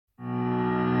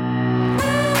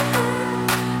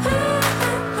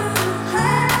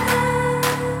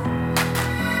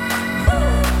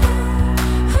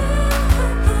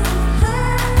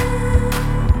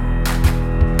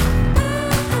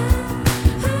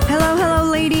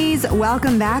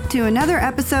welcome back to another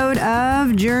episode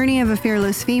of Journey of a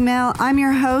Fearless Female. I'm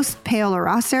your host, Paola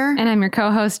Rosser. And I'm your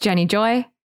co-host, Jenny Joy.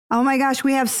 Oh my gosh,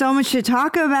 we have so much to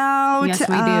talk about. Yes, we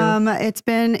do. It's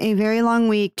been a very long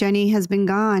week. Jenny has been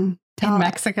gone. In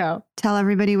Mexico. Tell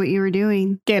everybody what you were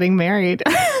doing. Getting married.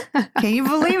 Can you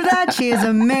believe that? She is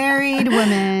a married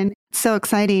woman. So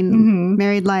exciting. Mm-hmm.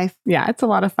 Married life. Yeah, it's a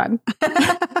lot of fun.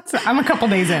 So I'm a couple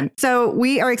days in. So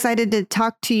we are excited to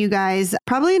talk to you guys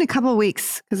probably in a couple of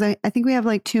weeks because I think we have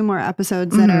like 2 more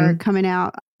episodes that are coming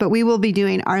out. But we will be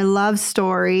doing our love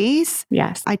stories.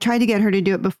 Yes. I tried to get her to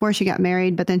do it before she got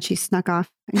married, but then she snuck off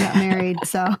and got married.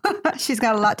 So she's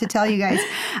got a lot to tell you guys.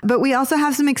 But we also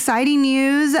have some exciting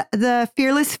news. The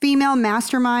Fearless Female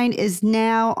Mastermind is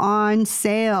now on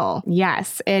sale.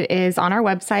 Yes, it is on our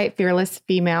website,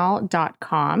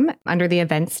 fearlessfemale.com under the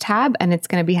events tab. And it's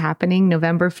going to be happening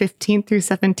November 15th through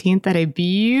 17th at a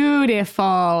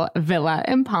beautiful villa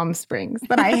in Palm Springs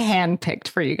that I handpicked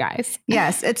for you guys.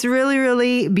 Yes, it's really,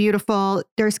 really beautiful.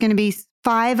 There's going to be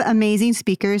 5 amazing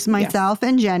speakers, myself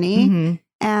and Jenny. Mm-hmm.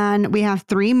 And we have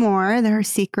 3 more that are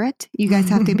secret. You guys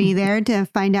have to be there to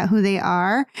find out who they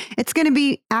are. It's going to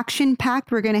be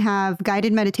action-packed. We're going to have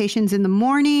guided meditations in the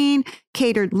morning,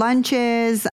 catered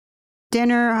lunches,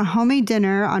 dinner, a homemade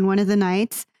dinner on one of the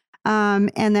nights. And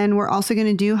then we're also going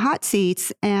to do hot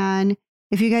seats. And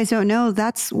if you guys don't know,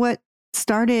 that's what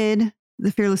started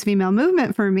the Fearless Female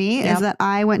movement for me, is that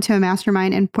I went to a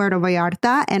mastermind in Puerto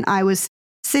Vallarta and I was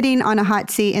sitting on a hot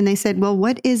seat and they said, well,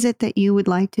 what is it that you would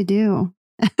like to do?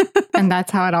 And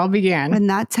that's how it all began. And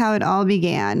that's how it all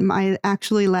began. I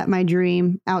actually let my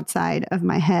dream outside of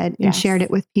my head and shared it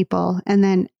with people. And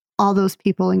then all those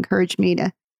people encouraged me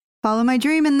to follow my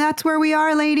dream. And that's where we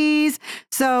are, ladies.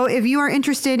 So if you are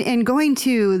interested in going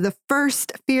to the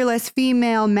first Fearless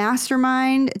Female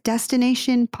Mastermind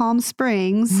destination, Palm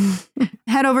Springs,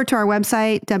 head over to our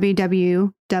website,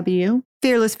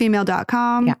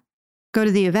 www.fearlessfemale.com. Yeah. Go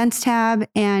to the events tab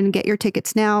and get your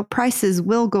tickets now. Prices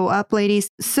will go up, ladies.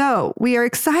 So we are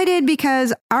excited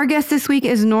because our guest this week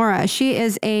is Nora. She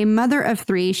is a mother of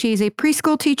 3. She's a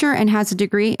preschool teacher and has a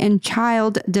degree in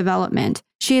child development.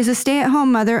 She is a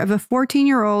stay-at-home mother of a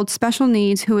 14-year-old special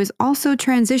needs who is also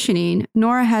transitioning.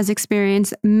 Nora has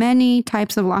experienced many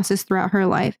types of losses throughout her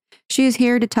life. She is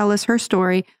here to tell us her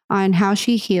story on how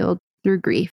she healed through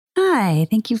grief. Hi,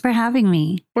 thank you for having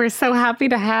me. We're so happy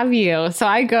to have you. So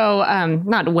I go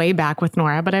not way back with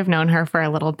Nora, but I've known her for a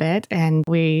little bit and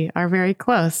we are very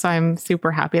close. So I'm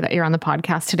super happy that you're on the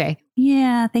podcast today.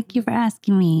 Yeah, thank you for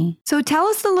asking me. So tell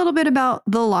us a little bit about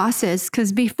the losses,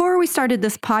 because before we started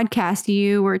this podcast,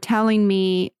 you were telling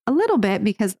me a little bit,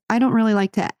 because I don't really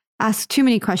like to ask too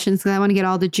many questions because I want to get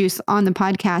all the juice on the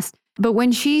podcast. But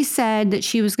when she said that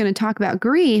she was going to talk about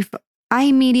grief, I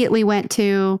immediately went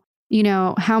to, you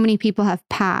know, how many people have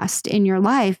passed in your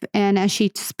life? And as she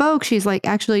spoke, she's like,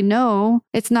 actually, no,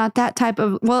 it's not that type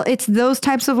of, well, it's those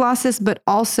types of losses, but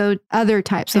also other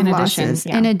types of losses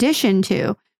in addition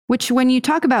to, which when you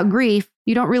talk about grief,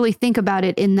 you don't really think about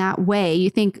it in that way. You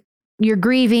think you're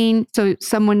grieving, so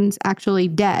someone's actually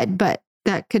dead, but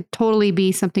that could totally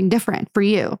be something different for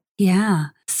you. Yeah.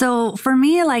 So for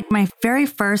me, like my very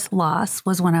first loss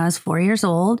was when I was 4 years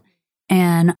old,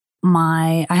 and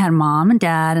I had mom and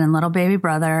dad and a little baby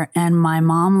brother, and my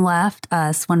mom left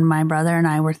us when my brother and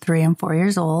I were 3 and 4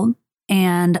 years old.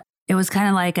 And it was kind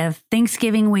of like a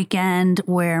Thanksgiving weekend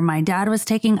where my dad was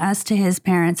taking us to his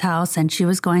parents' house and she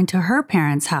was going to her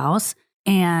parents' house.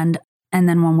 And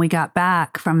then when we got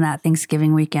back from that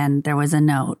Thanksgiving weekend, there was a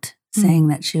note saying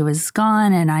that she was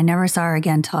gone, and I never saw her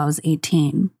again till I was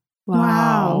 18.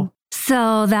 Wow.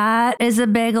 So that is a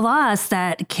big loss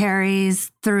that carries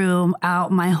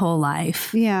throughout my whole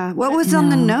life. Yeah. What was on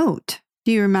the note?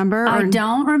 Do you remember? I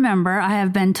don't remember. I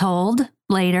have been told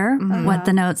later what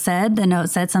the note said. The note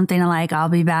said something like, I'll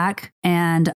be back.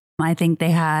 And I think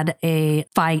they had a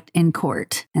fight in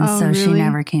court. And so she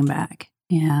never came back.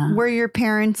 Yeah. Were your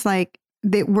parents like,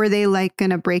 were they like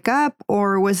going to break up,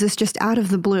 or was this just out of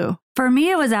the blue? For me,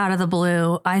 it was out of the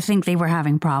blue. I think they were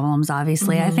having problems,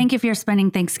 obviously. I think if you're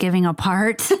spending Thanksgiving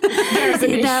apart,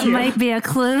 that might be a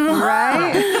clue.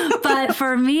 Right. But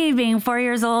for me, being 4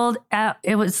 years old,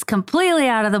 it was completely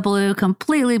out of the blue,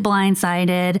 completely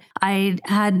blindsided.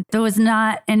 There was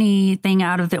not anything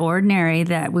out of the ordinary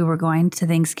that we were going to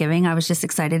Thanksgiving. I was just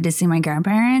excited to see my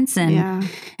grandparents.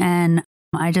 And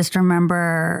I just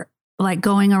remember like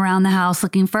going around the house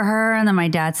looking for her, and then my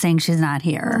dad saying she's not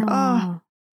here. Oh,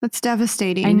 that's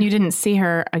devastating. And you didn't see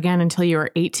her again until you were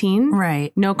 18?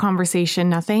 Right. No conversation,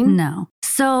 nothing? No.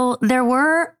 So there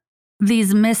were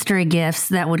these mystery gifts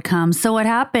that would come. So what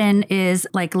happened is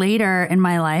like later in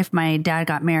my life, my dad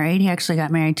got married. He actually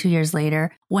got married 2 years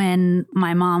later. When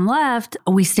my mom left,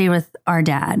 we stayed with our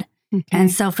dad. Okay.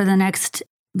 And so for the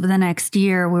next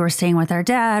year, we were staying with our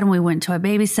dad, and we went to a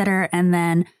babysitter. And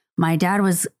then my dad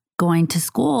was going to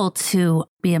school to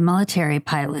be a military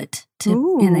pilot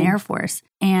in the Air Force.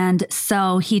 And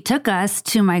so he took us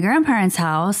to my grandparents'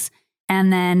 house,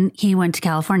 and then he went to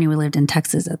California. We lived in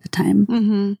Texas at the time.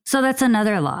 Mm-hmm. So that's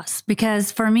another loss,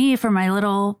 because for me, for my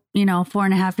little,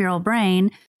 4.5-year-old brain,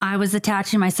 I was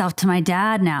attaching myself to my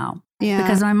dad now. Yeah.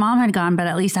 Because my mom had gone, but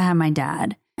at least I had my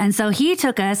dad. And so he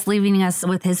took us, leaving us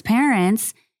with his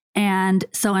parents. And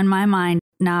so in my mind,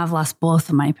 now I've lost both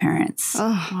of my parents.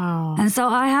 Oh, Wow. And so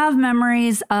I have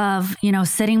memories of,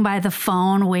 sitting by the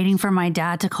phone, waiting for my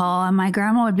dad to call. And my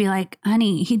grandma would be like,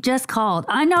 honey, he just called.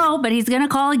 I know, but he's going to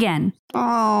call again.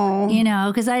 oh.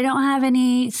 Because I don't have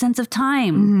any sense of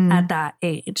time at that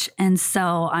age. And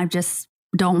so I just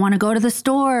don't want to go to the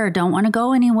store, don't want to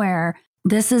go anywhere.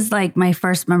 This is like my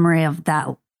first memory of that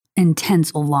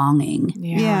intense longing,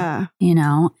 Yeah.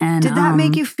 and Did that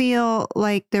make you feel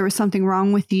like there was something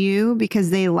wrong with you because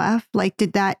they left? Like,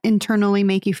 did that internally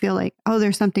make you feel like, oh,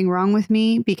 there's something wrong with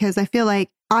me? Because I feel like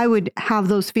I would have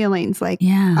those feelings like,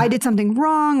 I did something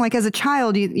wrong. Like as a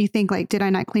child, you think like, did I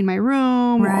not clean my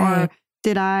room? Right. Or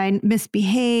did I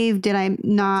misbehave?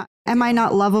 Am I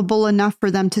not lovable enough for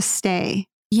them to stay?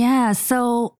 Yeah.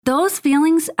 So those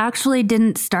feelings actually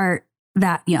didn't start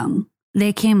that young.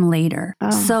 They came later.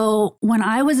 Oh. So when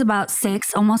I was about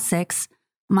 6, almost 6,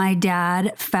 my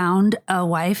dad found a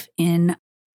wife in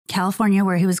California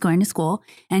where he was going to school,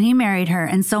 and he married her.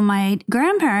 And so my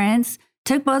grandparents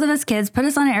took both of us kids, put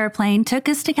us on an airplane, took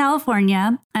us to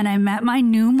California, and I met my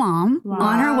new mom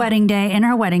on her wedding day in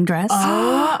her wedding dress.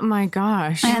 Oh my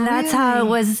gosh. And that's how it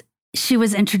was. She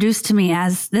was introduced to me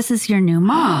as, this is your new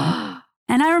mom.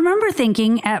 And I remember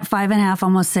thinking at 5.5,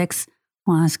 almost 6,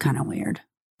 well, that's kind of weird.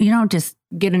 You don't just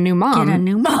get a new mom.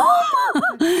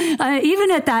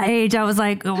 Even at that age, I was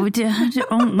like, oh, I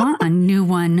don't want a new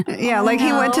one. Yeah, like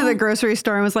he went to the grocery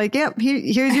store and was like, yep,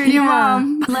 here's your new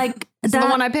mom. Like the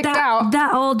one I picked out.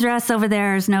 That old dress over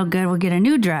there is no good. We'll get a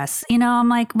new dress. I'm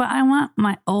like, but I want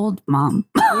my old mom.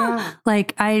 Yeah.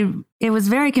 It was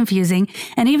very confusing.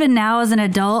 And even now as an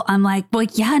adult, I'm like, well,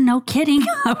 yeah, no kidding.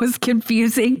 I was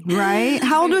confusing. Right?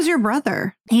 How old was your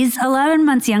brother? He's 11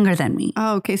 months younger than me.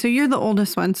 Oh, okay. So you're the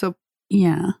oldest one. So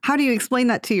yeah. How do you explain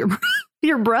that to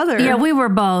your brother? Yeah, we were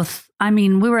both. We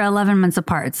were 11 months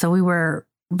apart. So we were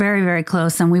very, very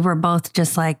close. And we were both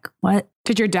just like, what?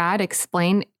 Did your dad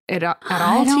explain it at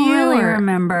all to you? I don't really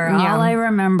remember. Yeah. All I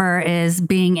remember is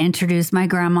being introduced. My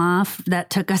grandma that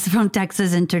took us from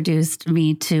Texas introduced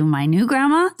me to my new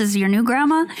grandma. This is your new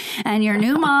grandma and your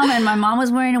new mom. And my mom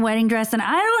was wearing a wedding dress. And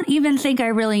I don't even think I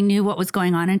really knew what was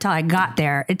going on until I got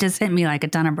there. It just hit me like a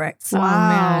ton of bricks. Wow.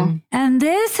 Oh, man. And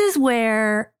this is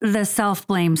where the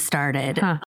self-blame started.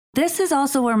 Huh. This is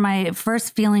also where my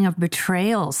first feeling of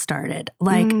betrayal started.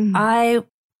 Like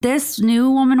this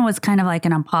new woman was kind of like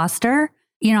an imposter.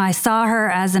 I saw her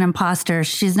as an imposter.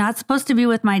 She's not supposed to be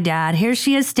with my dad. Here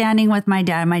she is standing with my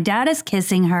dad. My dad is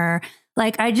kissing her.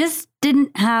 Like, I just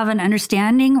didn't have an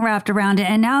understanding wrapped around it.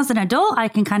 And now as an adult, I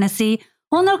can kind of see,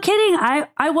 well, no kidding.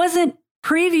 I wasn't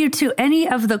preview to any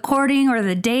of the courting or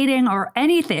the dating or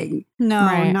anything.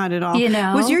 No, not at all.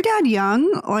 Was your dad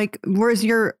young? Like, was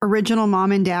your original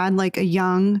mom and dad like a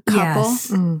young couple?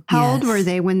 Yes. How old were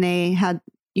they when they had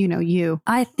you?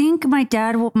 I think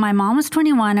my mom was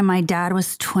 21 and my dad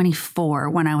was 24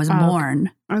 when I was born.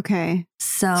 Okay.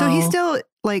 So he's still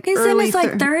like he's early in his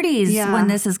like 30s when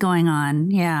this is going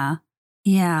on. Yeah.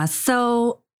 Yeah.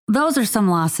 So those are some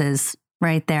losses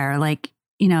right there, like,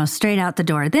 straight out the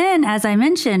door. Then, as I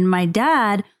mentioned, my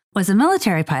dad was a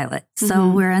military pilot. So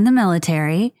we're in the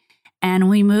military and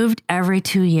we moved every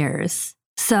 2 years.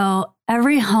 So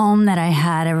every home that I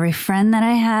had, every friend that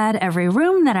I had, every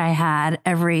room that I had,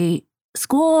 every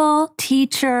school,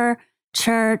 teacher,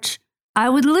 church, I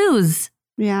would lose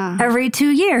every 2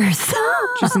 years.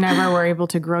 Just never were able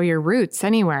to grow your roots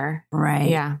anywhere. Right.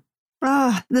 Yeah.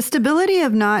 The stability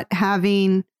of not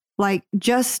having like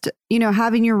just,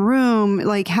 having your room,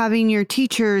 like having your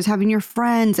teachers, having your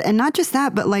friends, and not just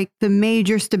that, but like the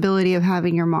major stability of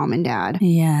having your mom and dad.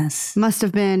 Yes. Must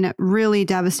have been really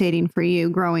devastating for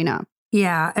you growing up.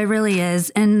 Yeah, it really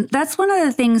is. And that's one of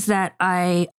the things that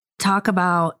I talk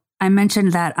about. I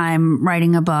mentioned that I'm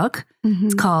writing a book.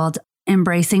 It's called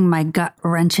Embracing My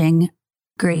Gut-Wrenching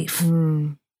Grief.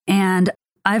 And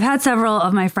I've had several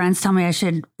of my friends tell me I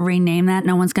should rename that.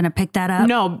 No one's going to pick that up.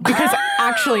 No, because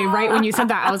actually, right when you said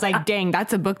that, I was like, dang,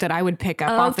 that's a book that I would pick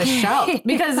up off the shelf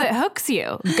because it hooks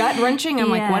you. Gut wrenching. I'm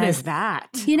like, what is that?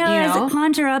 Does it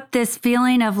conjure up this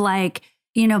feeling of like,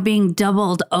 being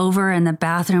doubled over in the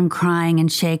bathroom, crying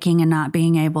and shaking and not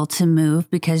being able to move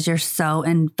because you're so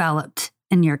enveloped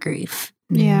in your grief.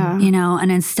 Yeah.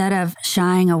 And instead of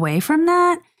shying away from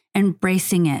that,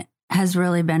 embracing it has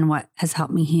really been what has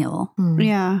helped me heal.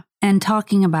 Yeah. And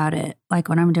talking about it, like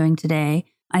what I'm doing today,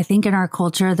 I think in our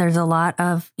culture, there's a lot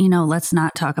of, let's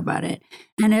not talk about it.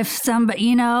 And if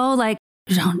somebody, like,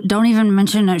 don't even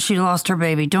mention that she lost her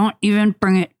baby. Don't even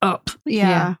bring it up.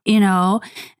 Yeah.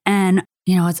 And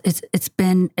it's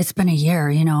been a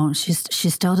year, she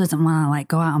still doesn't want to like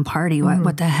go out and party.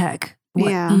 What the heck?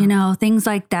 Things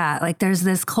like that. Like there's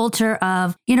this culture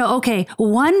of, okay,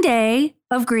 one day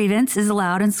of grievance is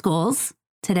allowed in schools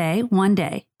today, one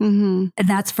day. Mm-hmm. And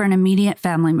that's for an immediate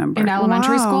family member. In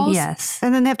elementary schools? Yes.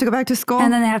 And then they have to go back to school?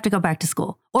 And then they have to go back to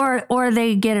school. Or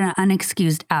they get an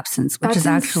unexcused absence, which is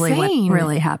actually insane. What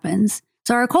really happens.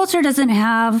 So our culture doesn't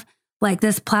have like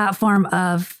this platform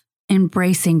of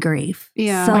embracing grief.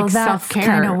 Yeah. So like that's self-care.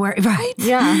 kind of where, right?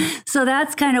 Yeah. So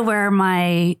that's kind of where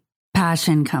my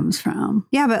passion comes from.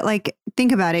 Yeah, but like,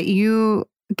 think about it. You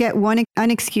get one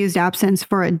unexcused absence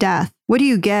for a death. What do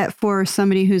you get for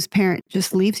somebody whose parent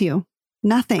just leaves you?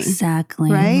 Nothing.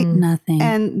 Exactly. Right? Nothing.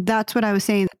 And that's what I was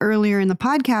saying earlier in the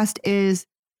podcast is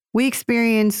we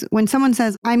experience when someone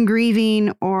says, I'm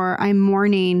grieving or I'm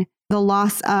mourning, the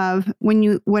loss of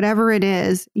whatever it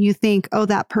is, you think, oh,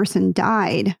 that person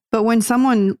died. But when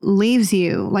someone leaves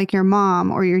you, like your mom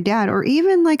or your dad, or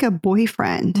even like a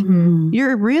boyfriend,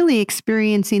 you're really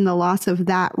experiencing the loss of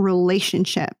that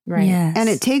relationship. Right. Yes. And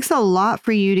it takes a lot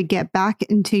for you to get back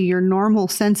into your normal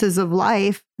senses of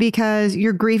life because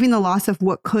you're grieving the loss of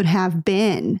what could have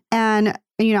been. And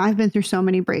I've been through so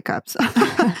many breakups,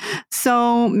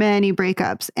 so many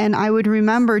breakups. And I would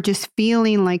remember just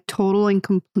feeling like total and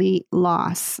complete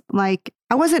loss. Like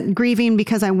I wasn't grieving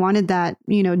because I wanted that,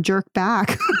 jerk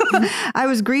back. I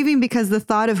was grieving because the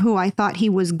thought of who I thought he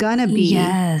was gonna be,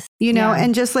 yes.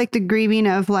 And just like the grieving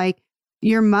of like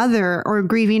your mother or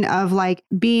grieving of like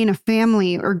being a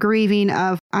family or grieving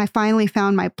of I finally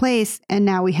found my place and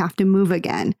now we have to move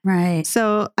again. Right.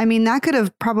 So, that could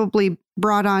have probably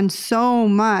brought on so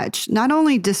much, not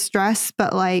only distress,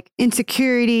 but like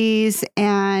insecurities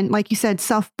and like you said,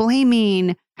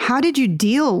 self-blaming. How did you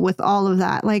deal with all of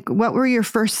that? Like, what were your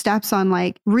first steps on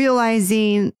like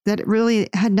realizing that it really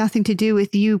had nothing to do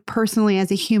with you personally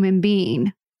as a human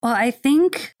being? Well, I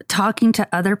think talking to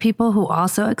other people who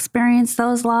also experienced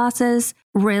those losses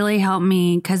really helped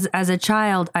me because as a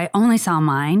child, I only saw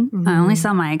mine. I only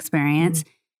saw my experience.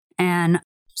 And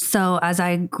so as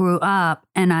I grew up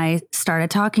and I started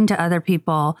talking to other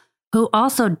people who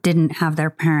also didn't have their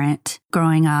parent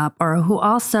growing up or who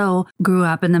also grew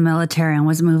up in the military and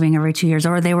was moving every 2 years,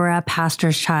 or they were a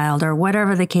pastor's child or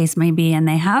whatever the case may be. And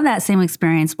they have that same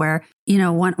experience where,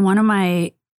 one of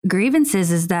my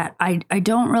grievances is that I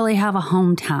don't really have a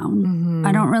hometown.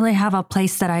 I don't really have a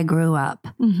place that I grew up,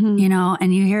 and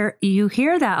you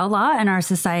hear that a lot in our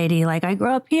society. Like I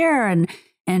grew up here and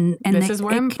this is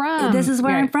where I'm from. This is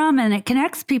where I'm from. And it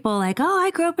connects people like, oh,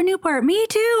 I grew up in Newport. Me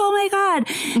too. Oh my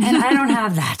God. And I don't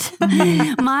have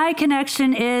that. My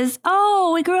connection is,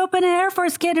 oh, we grew up in an Air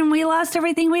Force kid and we lost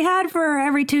everything we had for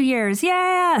every 2 years.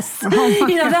 Yes.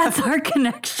 That's our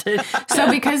connection.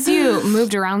 So because you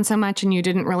moved around so much and you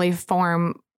didn't really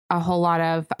form a whole lot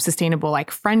of sustainable like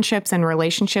friendships and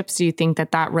relationships, do you think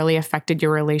that really affected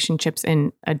your relationships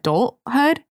in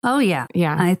adulthood? Oh, yeah.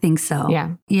 Yeah. I think so.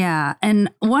 Yeah. Yeah.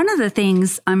 And one of the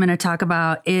things I'm going to talk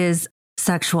about is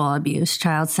sexual abuse,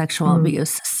 child sexual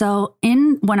abuse. So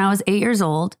when I was 8 years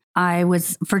old, I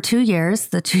was for 2 years,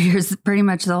 the 2 years, pretty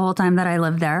much the whole time that I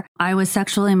lived there, I was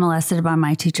sexually molested by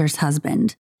my teacher's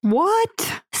husband.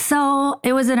 What? So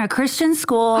it was in a Christian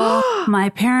school. My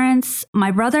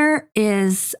brother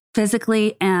is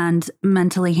physically and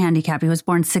mentally handicapped. He was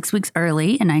born 6 weeks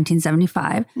early in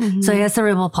 1975. So he has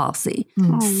cerebral palsy.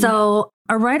 So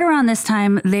right around this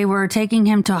time, they were taking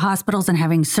him to hospitals and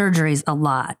having surgeries a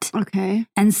lot. Okay.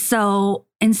 And so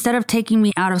instead of taking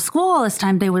me out of school all this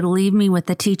time, they would leave me with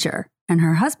the teacher and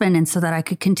her husband, and so that I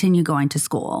could continue going to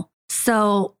school.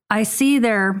 So I see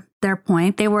their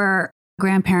point. They were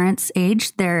grandparents'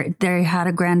 age. They had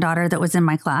a granddaughter that was in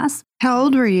my class. How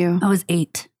old were you? I was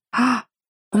 8.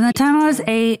 From the time I was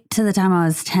 8 to the time I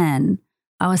was 10,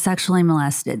 I was sexually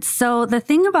molested. So the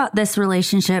thing about this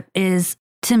relationship is,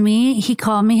 to me, he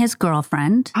called me his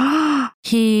girlfriend.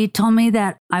 He told me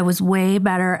that I was way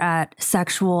better at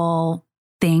sexual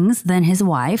things than his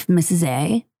wife, Mrs.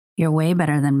 A. You're way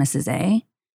better than Mrs. A.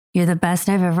 You're the best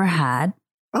I've ever had.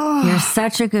 Oh. You're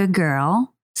such a good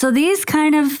girl. So these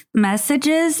kind of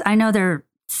messages, I know they're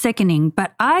sickening,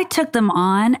 but I took them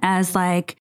on as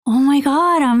like, oh my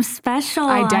God, I'm special.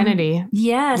 Identity.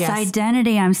 Yes,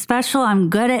 identity. I'm special. I'm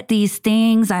good at these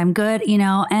things. I'm good,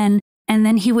 and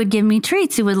then he would give me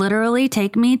treats. He would literally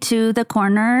take me to the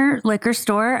corner liquor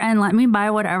store and let me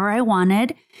buy whatever I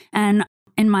wanted. And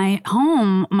in my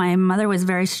home, my mother was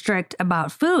very strict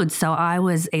about food. So I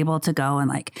was able to go and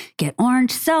like get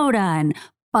orange soda and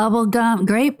bubble gum,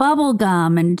 grape bubble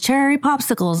gum and cherry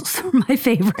popsicles were my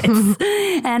favorites.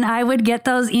 And I would get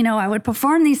those, I would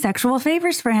perform these sexual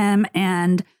favors for him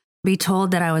and be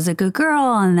told that I was a good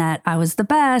girl and that I was the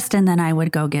best. And then I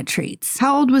would go get treats.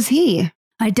 How old was he?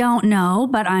 I don't know,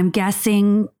 but I'm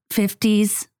guessing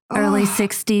 50s, early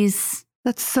 60s.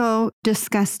 That's so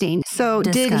disgusting. So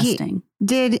Disgusting.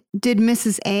 did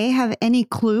Mrs. A have any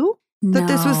clue that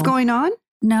this was going on?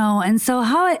 No. And so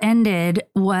how it ended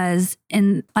was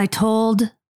I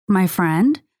told my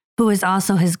friend, who is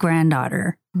also his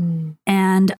granddaughter.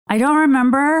 And I don't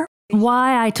remember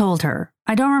why I told her.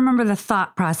 I don't remember the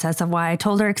thought process of why I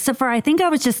told her, except for I think I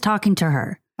was just talking to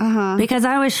her because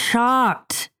I was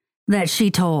shocked that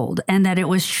she told and that it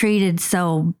was treated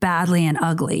so badly and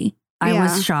ugly. I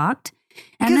was shocked.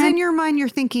 Because in your mind, you're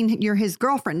thinking you're his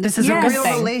girlfriend. This is a real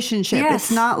relationship. Yes.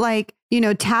 It's not like,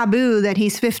 taboo that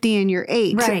he's 50 and you're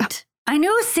 8. Right. I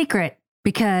knew a secret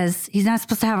because he's not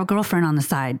supposed to have a girlfriend on the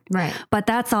side. Right. But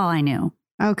that's all I knew.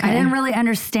 Okay. I didn't really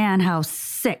understand how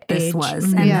sick this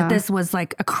was and that this was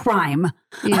like a crime.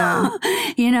 Yeah.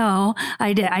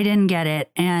 I didn't get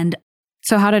it. And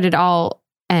so how did it all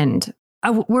end?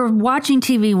 we're watching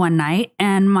TV one night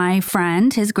and my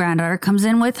friend, his granddaughter, comes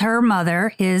in with her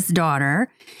mother, his daughter,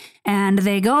 and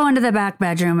they go into the back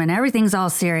bedroom and everything's all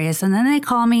serious. And then they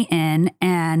call me in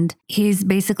and he's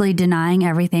basically denying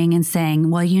everything and saying,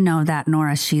 well, you know that,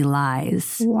 Nora, she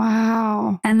lies.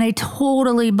 Wow. And they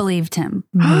totally believed him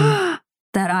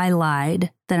that I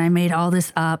lied, that I made all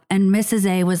this up. And Mrs.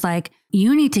 A was like,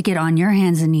 you need to get on your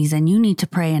hands and knees and you need to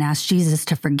pray and ask Jesus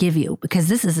to forgive you because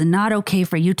this is not okay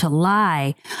for you to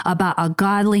lie about a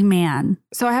godly man.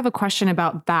 So I have a question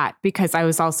about that because I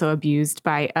was also abused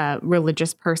by a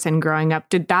religious person growing up.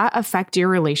 Did that affect your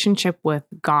relationship with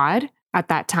God at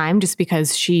that time? Just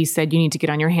because she said you need to get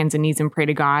on your hands and knees and pray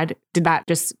to God? Did that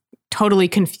just totally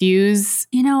confuse?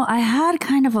 You know, I had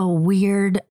kind of a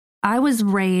weird, I was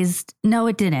raised, no,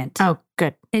 it didn't. Oh,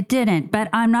 good. It didn't, but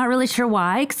I'm not really sure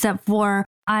why, except for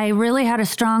I really had a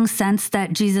strong sense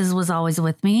that Jesus was always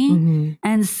with me. Mm-hmm.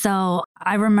 And so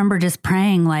I remember just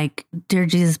praying like, dear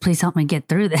Jesus, please help me get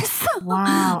through this.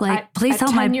 Wow. Please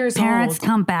help my parents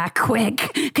come back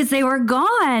quick because they were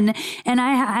gone. And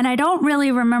I don't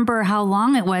really remember how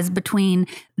long it was between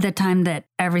the time that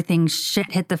everything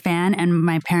shit hit the fan and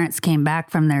my parents came back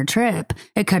from their trip.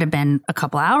 It could have been a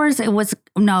couple hours. It was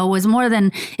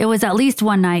at least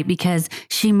one night because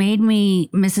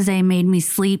Mrs. A made me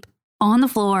sleep on the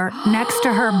floor next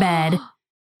to her bed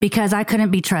because I couldn't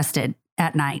be trusted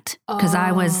at night because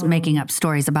I was making up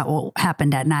stories about what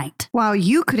happened at night. Wow,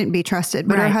 you couldn't be trusted,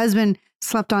 but her husband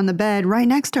slept on the bed right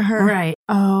next to her. Right.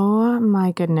 Oh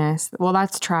my goodness. Well,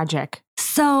 that's tragic.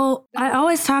 So I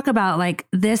always talk about like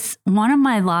this, one of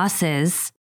my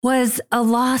losses was a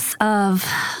loss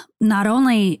of not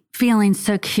only feeling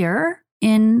secure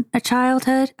in a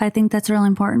childhood. I think that's really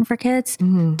important for kids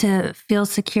to feel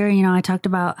secure. You know, I talked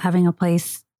about having a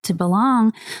place to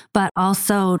belong, but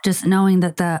also just knowing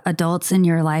that the adults in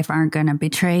your life aren't going to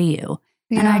betray you.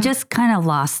 Yeah. And I just kind of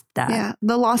lost that. Yeah.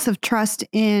 The loss of trust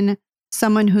in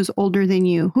someone who's older than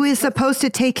you, who is supposed to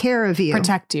take care of you.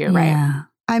 Protect you, right? Yeah.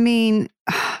 I mean,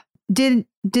 did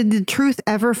the truth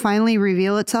ever finally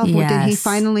reveal itself? Yes. Or did he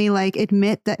finally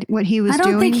admit that what he was doing?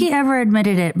 I don't think he ever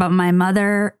admitted it, but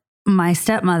my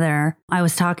stepmother, I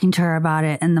was talking to her about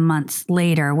it in the months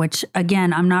later, which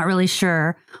again, I'm not really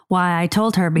sure why I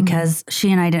told her because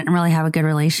she and I didn't really have a good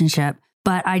relationship.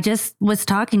 But I just was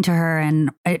talking to her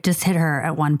and it just hit her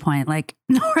at one point, like,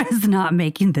 Nora's not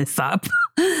making this up.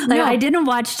 I didn't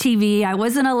watch TV. I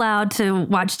wasn't allowed to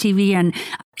watch TV. And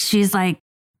she's like,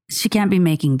 she can't be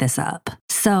making this up.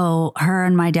 So her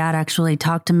and my dad actually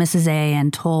talked to Mrs. A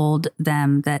and told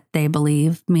them that they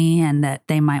believe me and that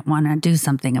they might want to do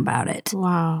something about it.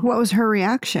 Wow. What was her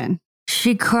reaction?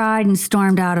 She cried and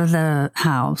stormed out of the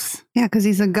house. Yeah, because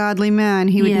he's a godly man.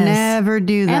 He would never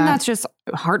do that. And that's just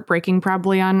heartbreaking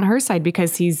probably on her side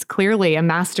because he's clearly a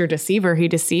master deceiver. He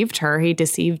deceived her. He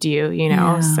deceived you,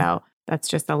 So that's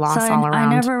just a loss all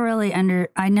around.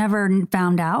 I never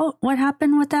found out what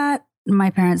happened with that.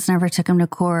 My parents never took him to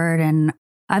court and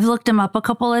I've looked him up a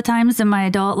couple of times in my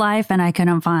adult life and I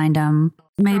couldn't find him.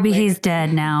 Maybe he's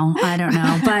dead now. I don't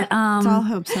know. But Let's all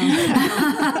hope so.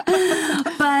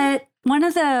 but one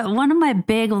of my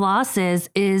big losses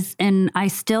is, and I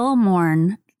still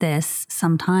mourn this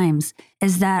sometimes,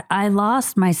 is that I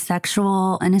lost my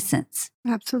sexual innocence.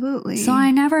 Absolutely. So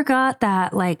I never got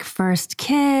that like first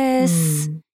kiss,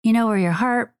 where your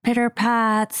heart pitter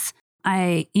pats.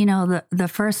 The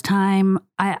first time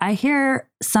I hear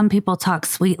some people talk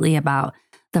sweetly about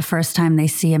the first time they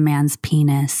see a man's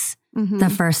penis, the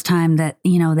first time that,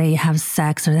 they have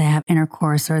sex or they have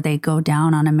intercourse or they go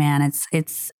down on a man.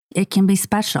 It can be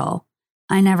special.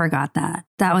 I never got that.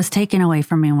 That was taken away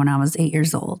from me when I was 8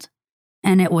 years old.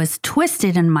 And it was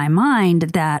twisted in my mind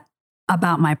that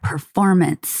about my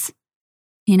performance,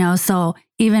 so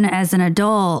even as an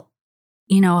adult,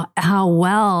 how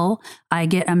well I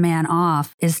get a man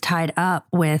off is tied up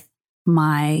with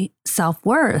my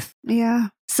self-worth. Yeah.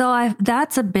 So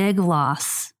that's a big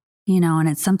loss, and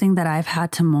it's something that I've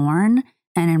had to mourn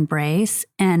and embrace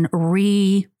and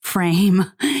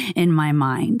reframe in my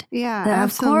mind. Yeah, that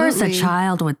absolutely. Of course, a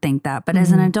child would think that, but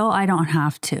as an adult, I don't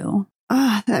have to.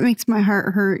 Oh, that makes my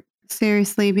heart hurt,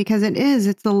 seriously, because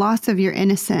it's the loss of your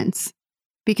innocence.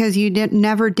 Because you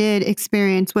never did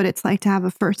experience what it's like to have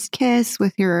a first kiss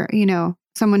with your,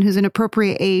 someone who's an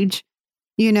appropriate age,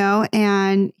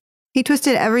 and he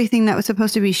twisted everything that was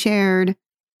supposed to be shared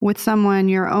with someone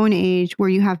your own age where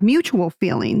you have mutual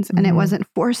feelings and it wasn't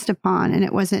forced upon and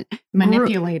it wasn't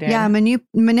manipulated.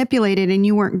 Manipulated, and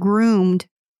you weren't groomed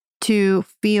to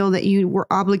feel that you were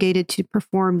obligated to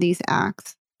perform these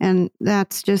acts. And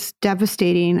that's just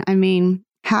devastating. I mean,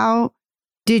 how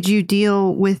did you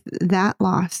deal with that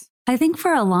loss? I think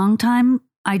for a long time,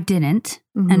 I didn't.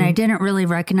 And I didn't really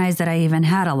recognize that I even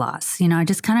had a loss. I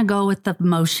just kind of go with the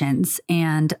motions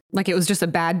and like it was just a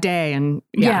bad day. And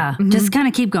just kind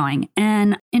of keep going.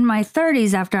 And in my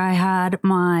 30s, after I had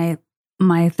my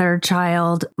third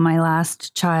child, my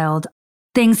last child,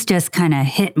 things just kind of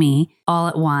hit me all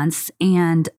at once.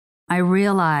 And I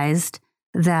realized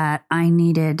that I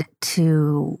needed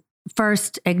to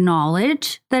first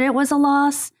acknowledge that it was a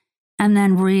loss and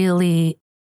then really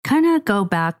kind of go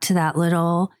back to that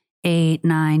little 8,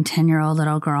 9, 10-year-old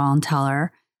little girl and tell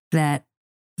her that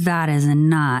is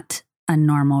not a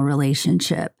normal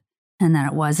relationship and that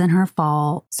it wasn't her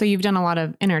fault. So you've done a lot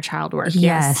of inner child work.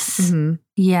 Yes.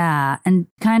 Yeah. And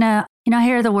kind of, I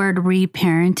hear the word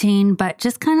reparenting, but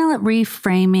just kind of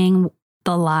reframing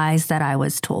the lies that I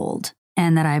was told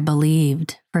and that I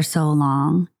believed for so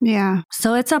long. Yeah.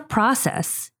 So it's a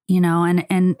process,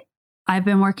 and I've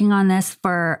been working on this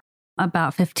for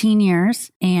about 15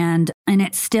 years and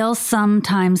it's still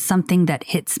sometimes something that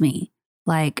hits me.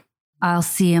 Like I'll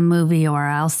see a movie or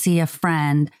I'll see a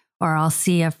friend or I'll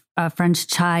see a friend's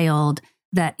child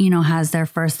that, has their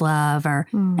first love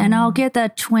and I'll get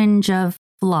that twinge of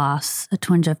loss, a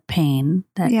twinge of pain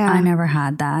that I never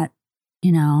had that,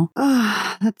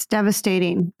 Oh, that's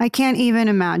devastating. I can't even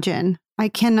imagine. I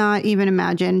cannot even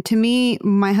imagine. To me,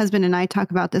 my husband and I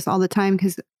talk about this all the time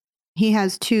because he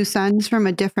has 2 sons from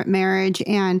a different marriage.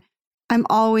 And I'm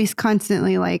always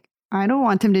constantly like, I don't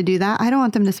want them to do that. I don't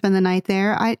want them to spend the night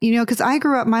there. Because I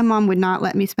grew up, my mom would not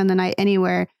let me spend the night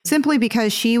anywhere simply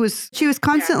because she was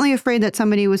constantly afraid that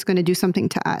somebody was going to do something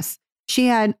to us. She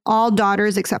had all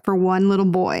daughters except for one little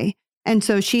boy. And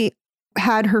so she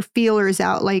had her feelers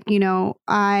out like,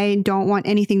 I don't want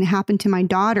anything to happen to my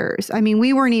daughters. I mean,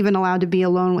 we weren't even allowed to be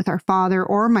alone with our father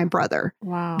or my brother.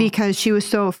 Wow. Because she was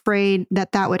so afraid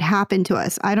that would happen to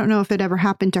us. I don't know if it ever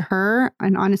happened to her.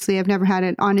 And honestly, I've never had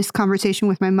an honest conversation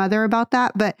with my mother about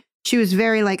that. But she was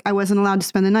very like, I wasn't allowed to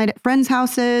spend the night at friends'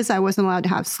 houses. I wasn't allowed to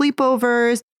have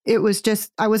sleepovers. It was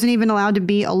just, I wasn't even allowed to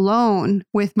be alone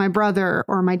with my brother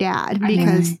or my dad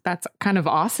because that's kind of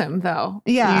awesome though.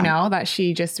 Yeah. That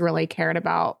she just really cared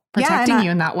about protecting you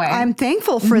in that way. I'm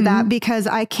thankful for that because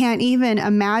I can't even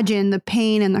imagine the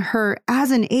pain and the hurt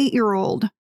as an 8-year-old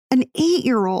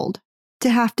to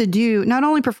have to do, not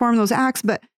only perform those acts,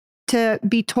 but to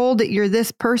be told that you're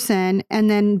this person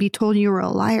and then be told you were a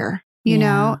liar.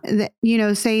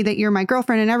 Say that you're my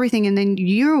girlfriend and everything. And then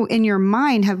you in your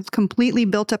mind have completely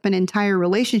built up an entire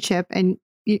relationship. And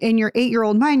in your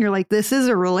 8-year-old mind, you're like, this is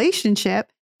a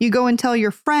relationship. You go and tell your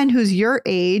friend who's your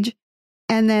age,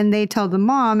 and then they tell the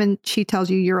mom and she tells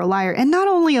you you're a liar. And not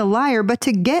only a liar, but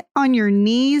to get on your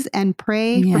knees and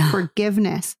pray for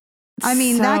forgiveness. I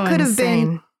mean, so that could have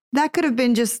insane. that could have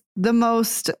been just the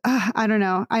most, I don't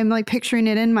know. I'm like picturing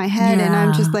it in my head and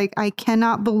I'm just like, I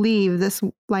cannot believe this.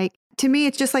 Like, to me,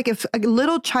 it's just like if a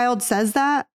little child says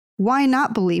that, why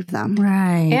not believe them?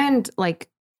 Right. And like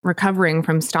recovering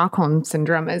from Stockholm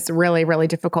syndrome is really, really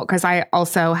difficult because I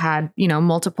also had,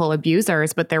 multiple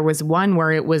abusers, but there was one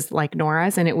where it was like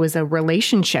Nora's and it was a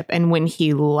relationship. And when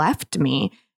he left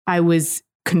me, I was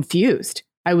confused.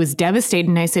 I was devastated.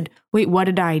 And I said, wait, what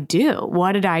did I do?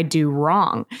 What did I do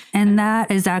wrong? And that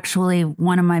is actually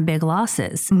one of my big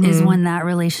losses is when that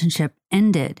relationship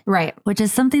ended. Right. Which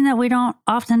is something that we don't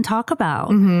often talk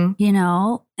about,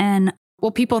 and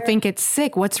well, people think it's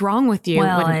sick. What's wrong with you?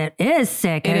 Well, it is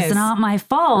sick. It's not my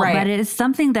fault, but it's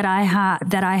something that I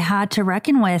had to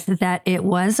reckon with, that it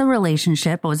was a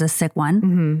relationship. It was a sick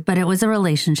one, but it was a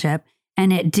relationship.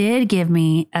 And it did give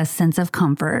me a sense of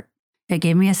comfort. It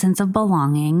gave me a sense of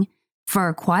belonging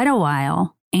for quite a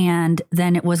while. And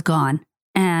then it was gone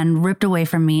and ripped away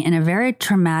from me in a very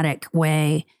traumatic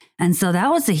way. And so that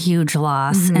was a huge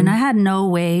loss. And I had no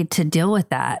way to deal with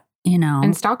that.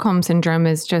 And Stockholm syndrome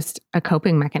is just a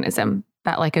coping mechanism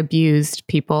that like abused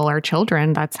people or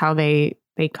children. That's how they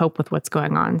cope with what's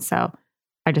going on. So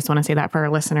I just want to say that for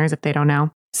our listeners if they don't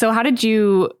know. So how did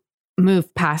you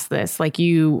move past this? Like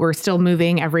you were still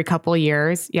moving every couple of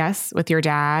years, yes, with your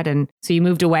dad. And so you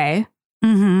moved away.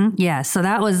 Yeah. So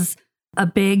that was a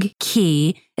big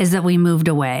key, is that we moved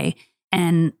away.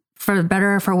 And for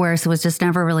better or for worse, it was just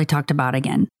never really talked about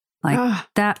again. Like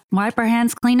that, wipe our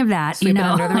hands clean of that, Sweep it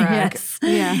under the rug. Yes.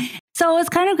 Yeah. So it was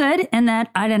kind of good in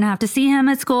that I didn't have to see him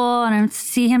at school and I didn't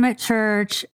see him at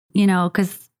church,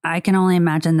 because I can only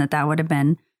imagine that would have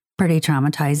been pretty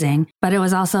traumatizing. But it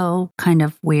was also kind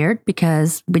of weird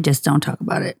because we just don't talk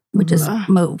about it. We just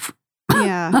move.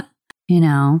 Yeah.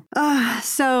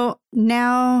 So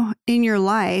now in your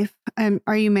life,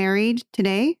 are you married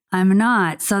today? I'm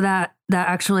not. So that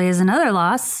actually is another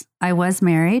loss. I was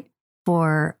married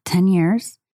for 10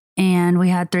 years and we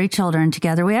had 3 children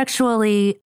together. We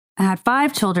actually had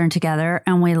 5 children together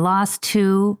and we lost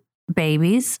 2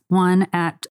 babies, one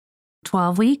at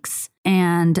 12 weeks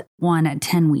and one at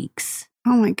 10 weeks.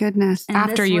 Oh my goodness. And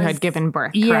after you had given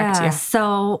birth, correct? Yeah.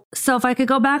 So if I could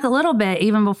go back a little bit,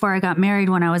 even before I got married,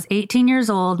 when I was 18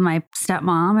 years old, my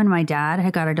stepmom and my dad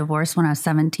had got a divorce when I was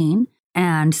 17.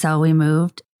 And so we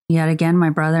moved yet again.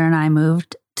 My brother and I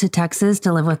moved to Texas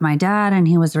to live with my dad, and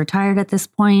he was retired at this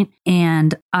point.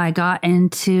 And I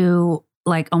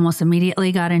almost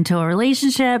immediately got into a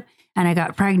relationship, and I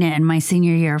got pregnant in my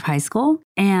senior year of high school.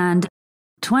 And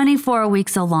 24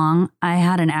 weeks along, I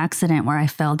had an accident where I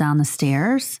fell down the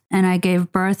stairs, and I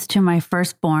gave birth to my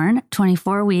firstborn,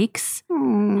 24 weeks,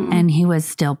 and he was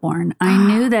stillborn. I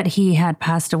knew that he had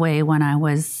passed away when I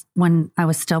was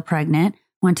still pregnant.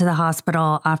 Went to the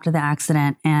hospital after the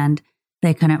accident, and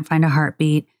they couldn't find a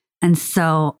heartbeat. And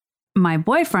so my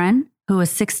boyfriend, who was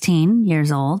 16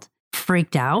 years old,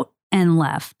 freaked out and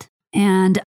left.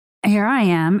 And here I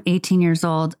am, 18 years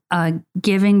old,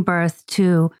 giving birth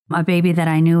to a baby that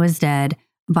I knew was dead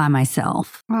by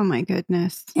myself. Oh my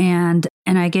goodness. And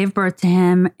I gave birth to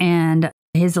him, and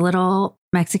his little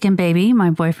Mexican baby,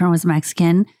 my boyfriend was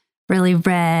Mexican, really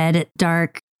red,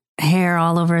 dark hair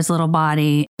all over his little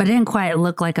body, but it didn't quite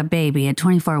look like a baby. At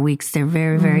 24 weeks, they're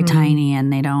very, very tiny,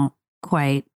 and they don't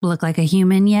quite look like a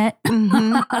human yet.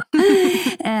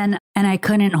 And I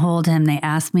couldn't hold him. They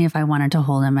asked me if I wanted to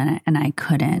hold him, and I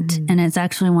couldn't. And it's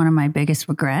actually one of my biggest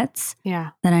regrets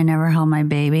that I never held my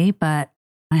baby, but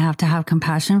I have to have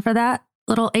compassion for that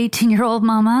little 18-year-old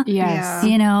mama. Yes.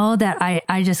 That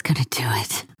I just couldn't do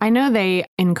it. I know they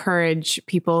encourage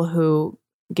people who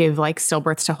give like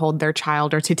stillbirths to hold their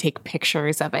child or to take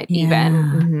pictures of it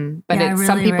even. But I really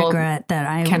some people regret that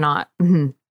I cannot.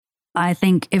 I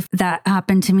think if that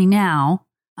happened to me now,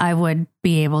 I would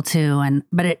be able to,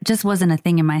 but it just wasn't a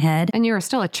thing in my head. And you were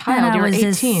still a child. You were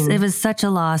 18. It was such a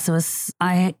loss.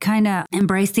 I kind of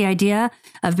embraced the idea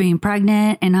of being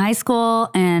pregnant in high school,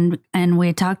 and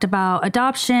we talked about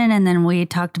adoption, and then we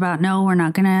talked about, no, we're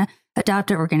not going to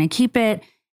adopt it. We're going to keep it.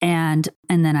 And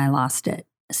then I lost it.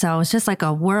 So it was just like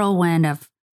a whirlwind of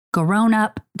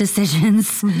grown-up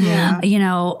decisions,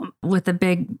 with a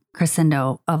big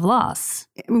crescendo of loss.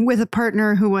 With a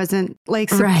partner who wasn't like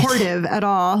supportive at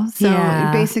all. So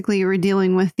basically you were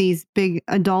dealing with these big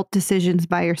adult decisions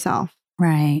by yourself.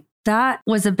 Right. That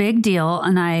was a big deal.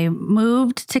 And I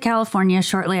moved to California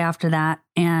shortly after that.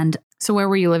 And so where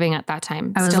were you living at that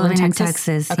time? I was living in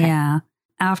Texas. Okay. Yeah.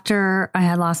 After I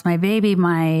had lost my baby,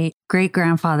 my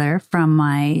great-grandfather from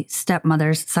my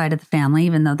stepmother's side of the family,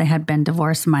 even though they had been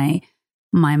divorced, my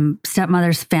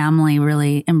stepmother's family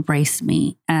really embraced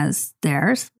me as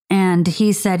theirs. And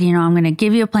he said, I'm going to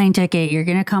give you a plane ticket. You're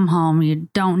going to come home. You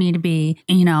don't need to be,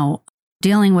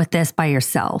 dealing with this by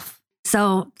yourself.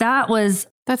 So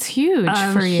that's huge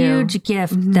for you. Huge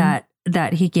gift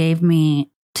that he gave me.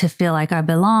 to feel like I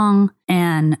belong.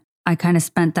 And I kind of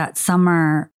spent that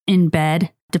summer in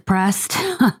bed, depressed,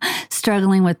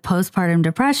 struggling with postpartum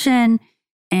depression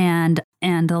and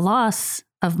the loss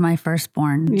of my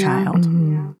firstborn child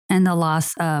and the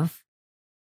loss of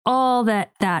all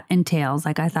that entails.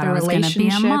 Like I thought I was going to be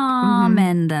a mom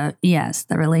and the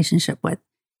relationship with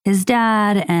his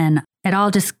dad, and it all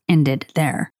just ended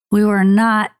there. We were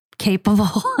not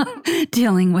capable of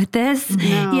dealing with this,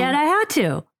 yet I had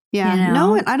to. Yeah. You know? No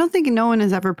one, I don't think no one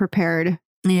is ever prepared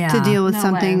to deal with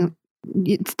something. Way.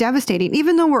 It's devastating.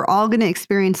 Even though we're all going to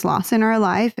experience loss in our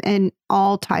life in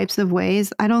all types of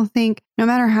ways, I don't think, no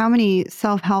matter how many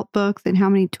self-help books and how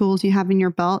many tools you have in your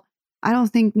belt, I don't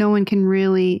think no one can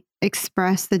really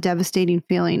express the devastating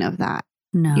feeling of that.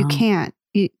 No. You can't.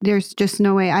 There's just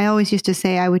no way. I always used to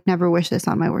say I would never wish this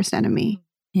on my worst enemy.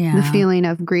 Yeah. The feeling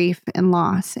of grief and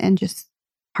loss and just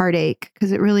heartache,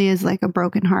 because it really is like a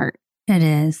broken heart. It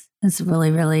is. It's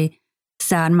really, really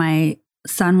sad. My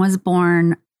son was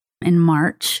born in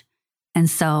March. And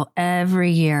so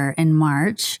every year in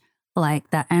March, like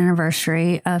the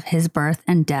anniversary of his birth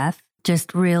and death,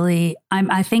 just really,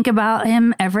 I think about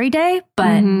him every day,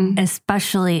 but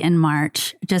especially in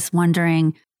March, just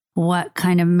wondering what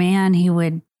kind of man he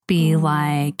would be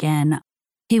like. And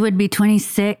he would be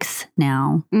 26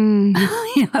 now.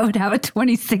 I would have a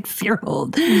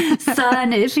 26-year-old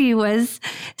son if he was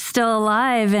still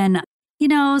alive. And,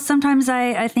 sometimes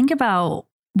I think about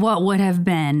what would have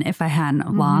been if I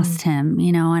hadn't lost him,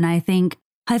 and I think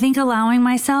allowing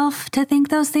myself to think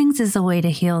those things is a way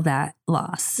to heal that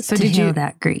loss, so to heal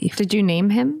that grief. Did you name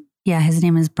him? Yeah, his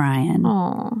name is Brian.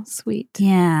 Oh, sweet.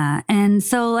 Yeah. And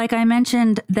so like I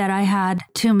mentioned that I had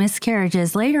 2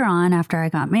 miscarriages later on after I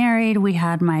got married. We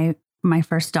had my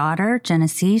first daughter,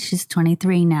 Genesee. She's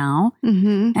 23 now.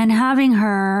 And having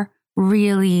her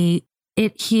really,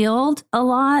 it healed a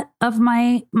lot of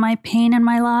my pain and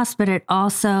my loss, but it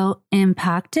also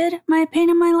impacted my pain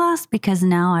and my loss because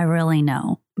now I really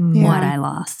know what I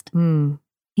lost,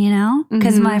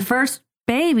 because my first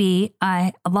baby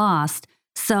I lost.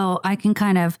 So I can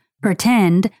kind of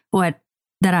pretend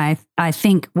that I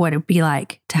think what it'd be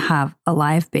like to have a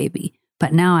live baby.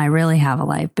 But now I really have a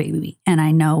live baby and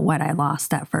I know what I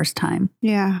lost that first time.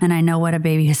 Yeah. And I know what a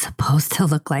baby is supposed to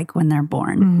look like when they're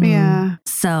born. Yeah.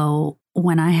 So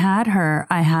when I had her,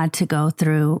 I had to go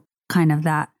through kind of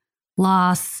that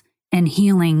loss and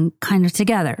healing kind of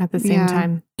together at the same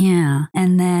time. Yeah.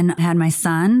 And then I had my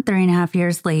son 3.5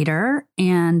 years later.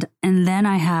 And then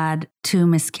I had 2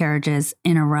 miscarriages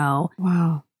in a row.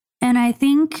 Wow. And I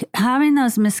think having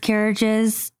those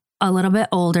miscarriages a little bit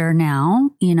older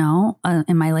now, in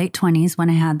my late 20s when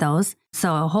I had those.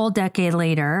 So a whole decade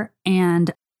later,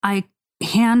 and I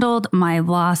handled my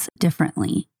loss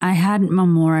differently. I had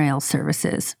memorial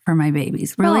services for my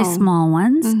babies, really small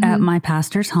ones at my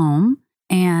pastor's home.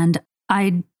 And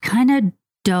I kind of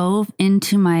dove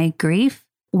into my grief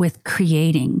with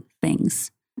creating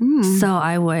things. So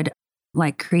I would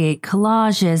create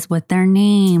collages with their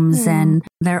names and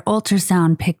their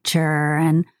ultrasound picture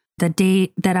and the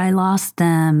date that I lost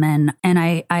them. And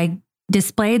I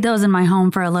displayed those in my home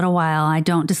for a little while. I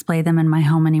don't display them in my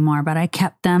home anymore, but I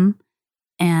kept them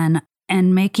and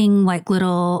making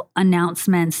little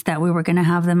announcements that we were going to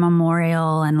have the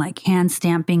memorial and hand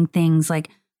stamping things,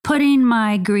 putting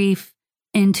my grief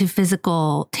into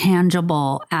physical,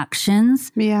 tangible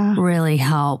actions really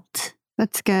helped.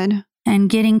 That's good. And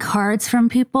getting cards from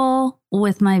people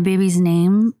with my baby's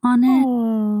name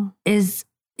on it is,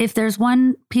 if there's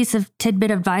one piece of tidbit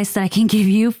advice that I can give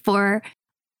you for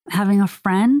having a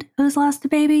friend who's lost a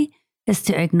baby, is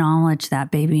to acknowledge that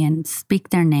baby and speak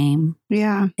their name.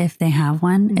 Yeah. If they have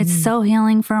one. It's so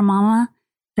healing for a mama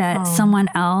that someone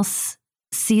else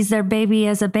sees their baby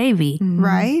as a baby.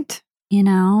 Right.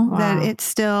 That it's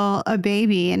still a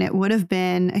baby and it would have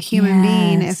been a human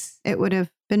being if it would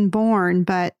have been born.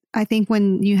 But I think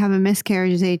when you have a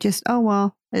miscarriage, they just,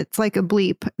 it's like a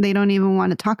bleep. They don't even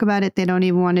want to talk about it. They don't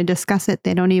even want to discuss it.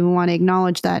 They don't even want to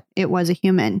acknowledge that it was a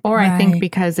human. Or I think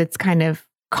because it's kind of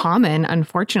common,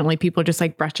 unfortunately, people just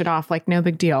brush it off like no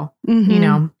big deal,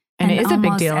 And it is a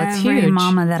big deal. It's every huge.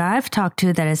 Mama that I've talked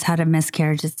to that has had a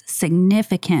miscarriage is a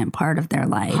significant part of their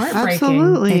life. Heartbreaking.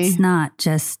 Absolutely. It's not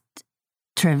just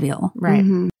trivial. Right.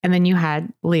 And then you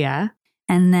had Leah.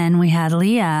 And then we had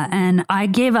Leah. And I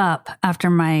gave up after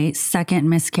my second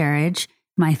miscarriage,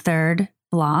 my third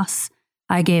loss.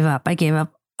 I gave up. I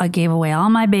gave away all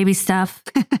my baby stuff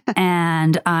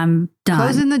and I'm done.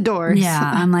 Closing the doors.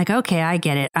 Yeah. I'm like, okay, I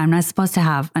get it. I'm not supposed to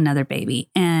have another baby.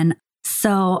 And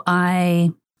so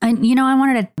I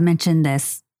wanted to mention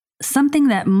this something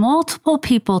that multiple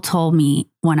people told me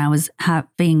when I was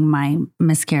having my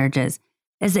miscarriages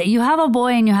is that you have a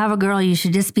boy and you have a girl, you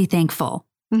should just be thankful.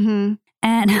 Mm-hmm.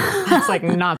 And that's like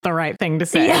not the right thing to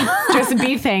say. Yeah. Just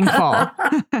be thankful.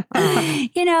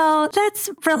 That's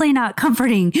really not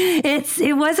comforting.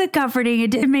 It wasn't comforting.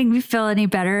 It didn't make me feel any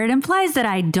better. It implies that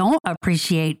I don't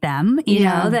appreciate them, you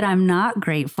know, that I'm not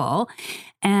grateful.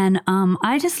 And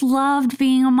I just loved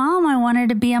being a mom. I wanted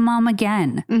to be a mom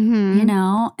again, you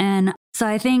know? And so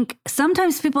I think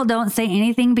sometimes people don't say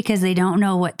anything because they don't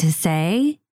know what to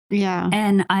say. Yeah.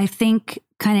 And I think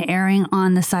kind of erring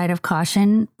on the side of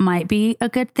caution might be a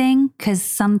good thing, because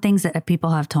some things that people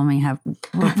have told me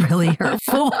were really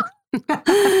hurtful.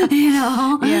 You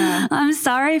know? Yeah. I'm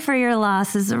sorry for your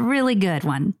loss is a really good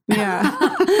one. Yeah.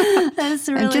 That's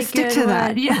a really and just stick good to one.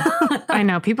 that. Yeah. I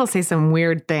know people say some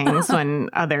weird things when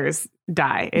others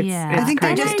die. It's I think they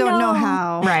crazy. just don't know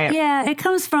how. Right. Yeah, it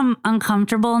comes from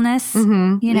uncomfortableness,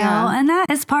 you know, and that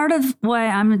is part of what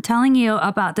I'm telling you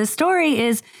about this story,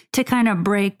 is to kind of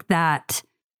break that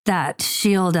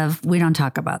shield of, we don't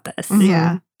talk about this.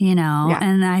 Yeah. You know,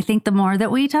 and I think the more that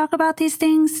we talk about these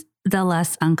things, the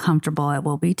less uncomfortable it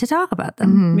will be to talk about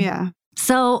them. Yeah.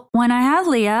 So when I had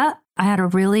Leah, I had a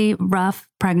really rough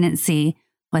pregnancy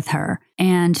with her,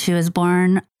 and she was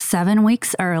born 7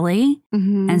 weeks early.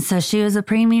 And so she was a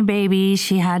preemie baby.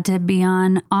 She had to be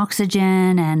on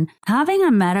oxygen, and having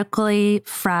a medically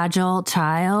fragile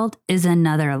child is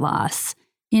another loss.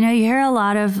 You know, you hear a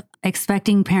lot of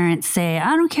expecting parents say,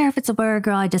 I don't care if it's a boy or a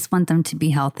girl, I just want them to be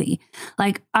healthy.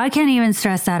 Like, I can't even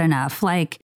stress that enough.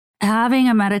 Like, having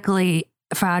a medically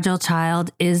fragile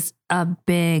child is a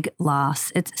big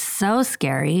loss. It's so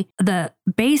scary. The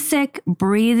basic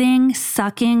breathing,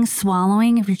 sucking,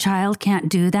 swallowing, if your child can't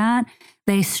do that,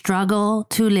 they struggle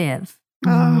to live.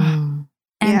 Oh.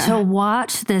 And to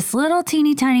watch this little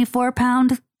teeny tiny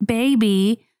 4-pound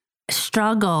baby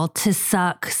struggle to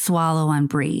suck, swallow, and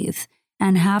breathe,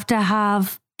 and have to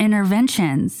have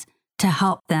interventions to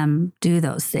help them do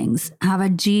those things. Have a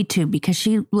G tube because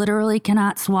she literally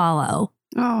cannot swallow.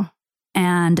 Oh.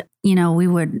 And, you know,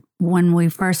 when we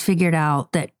first figured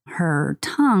out that her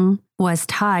tongue was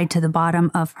tied to the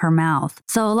bottom of her mouth.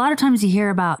 So a lot of times you hear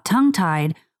about tongue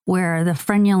tied where the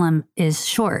frenulum is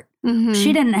short.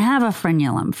 She didn't have a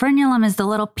frenulum. Frenulum is the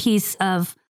little piece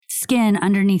of skin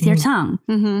underneath your tongue.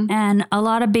 And a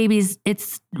lot of babies,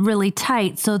 it's really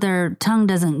tight, so their tongue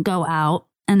doesn't go out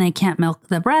and they can't milk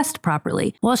the breast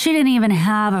properly. Well, she didn't even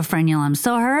have a frenulum.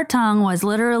 So her tongue was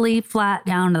literally flat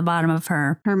down to the bottom of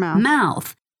her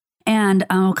mouth. And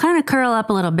I'll kind of curl up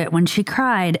a little bit when she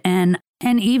cried. And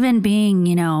even being,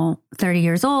 30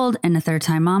 years old and a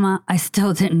third-time mama, I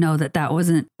still didn't know that that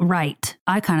wasn't right.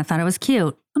 I kind of thought it was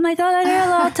cute. I'm like, oh, that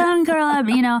little tongue curl up,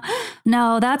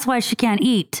 No, that's why she can't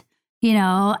eat,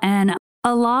 and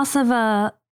a loss of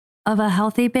a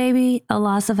healthy baby, a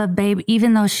loss of a baby,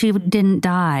 even though she didn't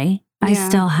die, I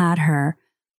still had her.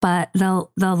 But the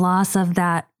loss of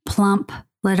that plump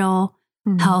little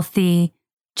healthy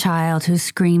child who's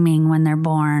screaming when they're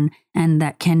born and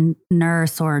that can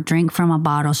nurse or drink from a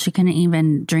bottle. She couldn't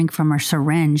even drink from her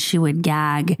syringe. She would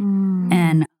gag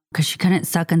and because she couldn't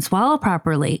suck and swallow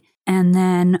properly. And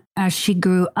then as she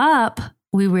grew up,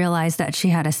 we realized that she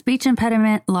had a speech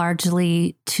impediment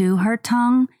largely to her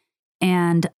tongue.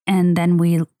 And then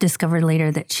we discovered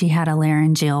later that she had a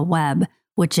laryngeal web,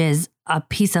 which is a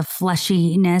piece of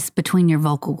fleshiness between your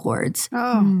vocal cords.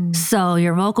 Oh. So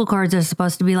your vocal cords are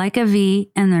supposed to be like a V,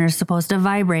 and they're supposed to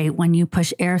vibrate when you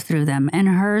push air through them. And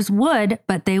hers would,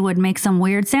 but they would make some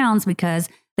weird sounds because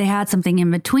they had something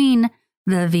in between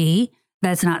the V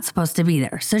that's not supposed to be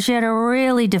there. So she had a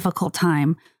really difficult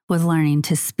time with learning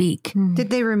to speak.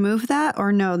 Did they remove that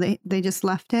or no? They just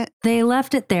left it? They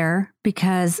left it there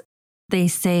because they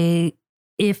say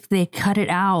if they cut it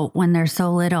out when they're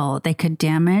so little, they could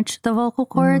damage the vocal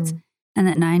cords. And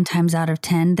that 9 times out of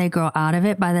 10, they grow out of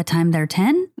it by the time they're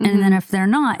 10. And then if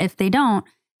they don't,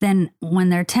 then when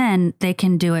they're 10, they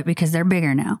can do it because they're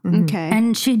bigger now. Okay.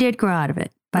 And she did grow out of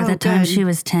it. By the time she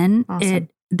was 10, Awesome.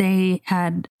 they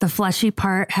had the fleshy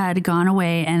part had gone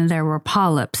away and there were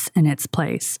polyps in its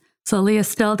place. So Leah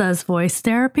still does voice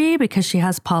therapy because she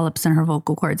has polyps in her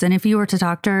vocal cords. And if you were to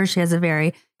talk to her, she has a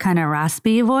very kind of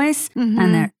raspy voice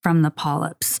and they're from the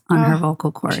polyps on her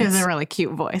vocal cords. She has a really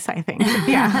cute voice, I think.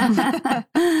 Yeah.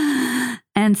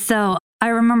 And so I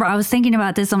remember I was thinking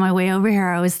about this on my way over here.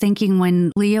 I was thinking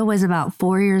when Leah was about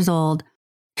 4 years old,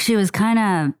 she was kind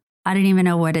of, I don't even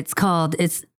know what it's called.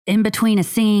 It's in between a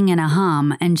sing and a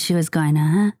hum. And she was going,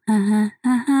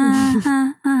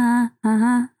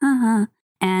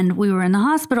 and we were in the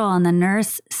hospital and the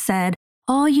nurse said,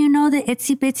 oh, you know the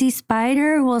Itsy Bitsy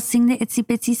Spider? We'll sing the Itsy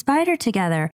Bitsy Spider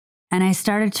together. And I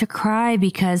started to cry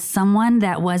because someone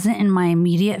that wasn't in my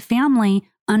immediate family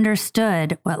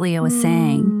understood what Leah was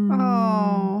saying.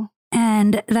 Oh.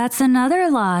 And that's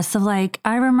another loss of like,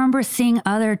 I remember seeing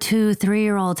other 2,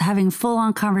 3-year-olds having full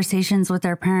on conversations with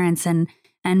their parents and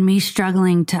me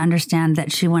struggling to understand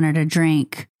that she wanted a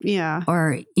drink. Yeah.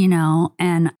 Or, you know,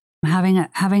 and having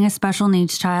a special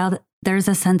needs child, there's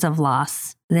a sense of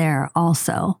loss there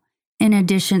also. In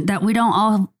addition, that we don't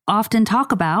all often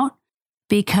talk about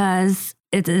because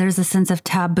there's a sense of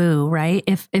taboo, right?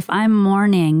 If I'm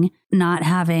mourning not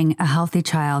having a healthy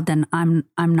child, then I'm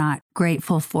not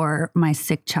grateful for my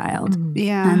sick child.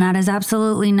 Yeah. And that is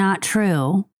absolutely not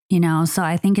true, you know? So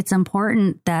I think it's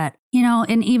important that, you know,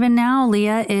 and even now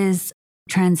Leah is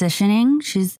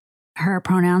transitioning. Her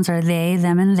pronouns are they,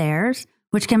 them, and theirs,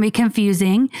 which can be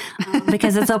confusing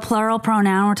because it's a plural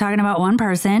pronoun. We're talking about one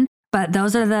person, but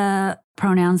those are the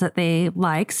pronouns that they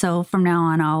like. So from now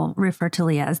on, I'll refer to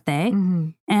Leah as they.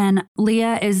 And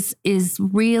Leah is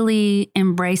really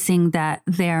embracing that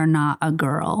they're not a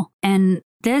girl. And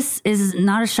this is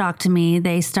not a shock to me.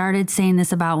 They started saying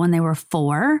this about when they were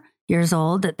 4 years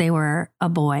old, that they were a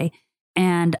boy.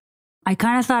 And I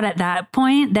kind of thought at that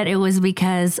point that it was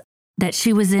because that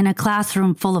she was in a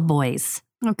classroom full of boys.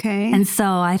 Okay. And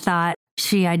so I thought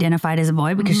she identified as a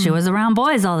boy because she was around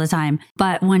boys all the time.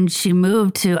 But when she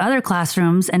moved to other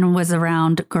classrooms and was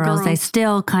around girls, they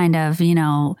still kind of, you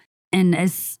know, and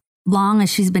as long as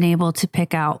she's been able to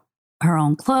pick out her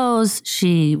own clothes,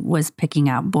 she was picking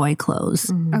out boy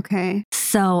clothes. Okay.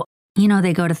 So, you know,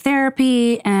 they go to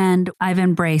therapy and I've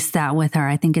embraced that with her.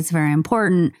 I think it's very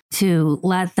important to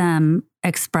let them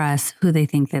express who they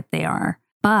think that they are.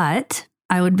 But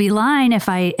I would be lying if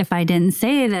I didn't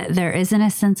say that there isn't a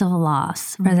sense of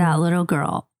loss for that little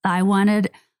girl. I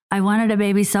wanted a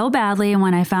baby so badly, and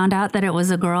when I found out that it was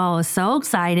a girl, I was so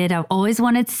excited. I've always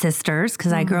wanted sisters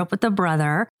because I grew up with a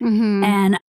brother,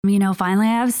 and you know, finally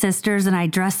I have sisters, and I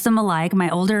dressed them alike. My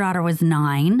older daughter was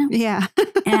 9. Yeah.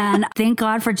 And thank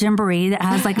God for Gymboree that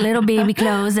has like little baby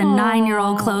clothes and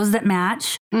 9-year-old clothes that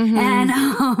match. And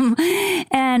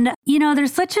you know,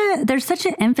 there's such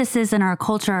an emphasis in our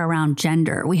culture around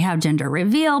gender. We have gender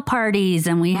reveal parties,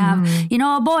 and we have, you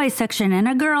know, a boys section and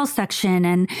a girls section,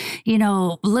 and, you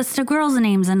know, list of girls'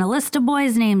 names and a list of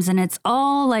boys' names. And it's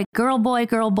all like girl, boy,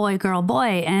 girl, boy, girl,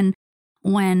 boy. And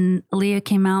when Leah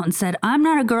came out and said, I'm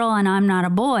not a girl and I'm not a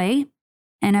boy,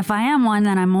 and if I am one,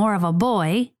 then I'm more of a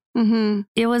boy,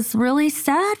 it was really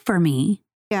sad for me.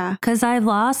 Yeah. Because I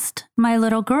lost my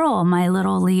little girl, my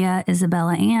little Leah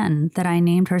Isabella Ann, that I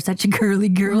named her such a girly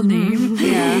girl name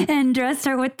and dressed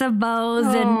her with the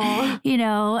bows. And, you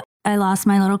know, I lost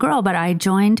my little girl, but I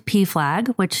joined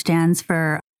PFLAG, which stands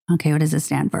for, okay, what does it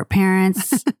stand for?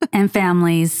 Parents and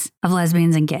Families of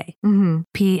Lesbians and Gay.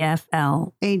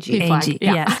 PFL. AG. AG.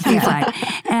 Yes,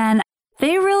 PFLAG. And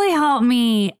they really helped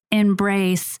me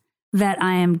embrace that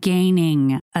I am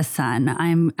gaining a son.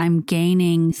 I'm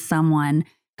gaining someone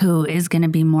who is going to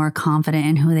be more confident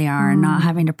in who they are and not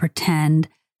having to pretend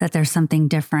that there's something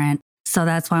different. So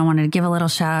that's why I wanted to give a little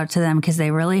shout out to them, because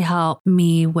they really help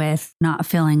me with not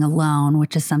feeling alone,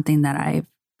 which is something that I've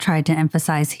tried to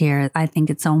emphasize here. I think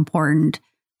it's so important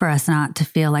for us not to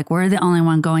feel like we're the only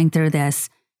one going through this,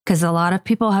 because a lot of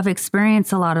people have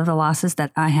experienced a lot of the losses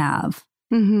that I have.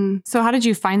 So how did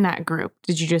you find that group?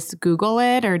 Did you just Google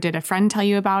it, or did a friend tell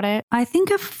you about it? I think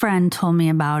a friend told me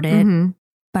about it,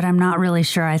 but I'm not really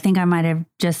sure. I think I might have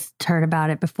just heard about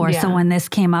it before. Yeah. So when this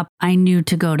came up, I knew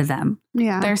to go to them.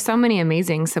 Yeah. There's so many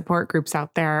amazing support groups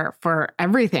out there for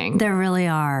everything. There really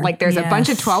are. Like there's a bunch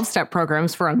of 12-step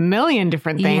programs for a million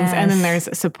different things. And then there's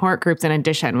support groups in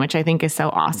addition, which I think is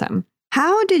so awesome.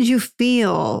 How did you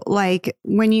feel like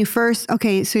when you first,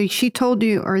 okay, so she told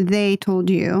you, or they told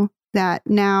you that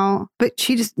now, but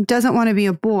she just doesn't want to be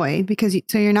a boy because,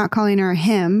 so you're not calling her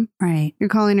him. Right. You're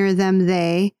calling her them,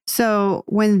 they. So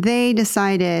when they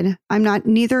decided, I'm not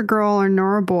neither a girl or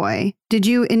nor a boy, did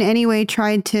you in any way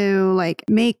try to like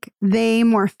make they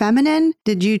more feminine?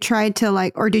 Did you try to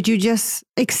like, or did you just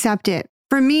accept it?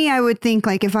 For me, I would think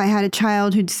like if I had a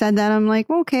child who'd said that, I'm like,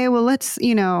 okay, well, let's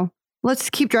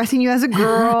keep dressing you as a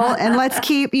girl and let's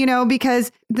keep,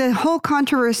 because the whole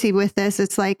controversy with this,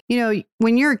 it's like,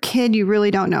 when you're a kid, you really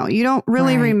don't know. You don't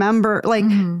really remember. Like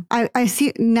I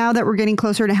see now that we're getting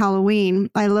closer to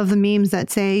Halloween, I love the memes that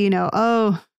say,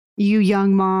 oh, you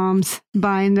young moms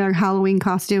buying their Halloween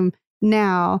costume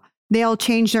now, they'll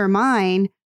change their mind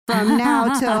from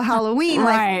now till Halloween,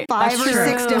 like 5 or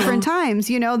 6 different times.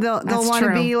 They'll want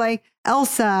to be like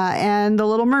Elsa and the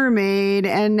Little Mermaid,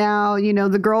 and now,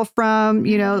 the girl from,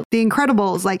 The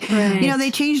Incredibles. Like,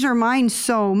 they changed their mind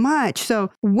so much.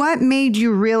 So what made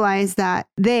you realize that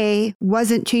they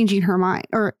wasn't changing her mind,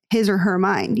 or his or her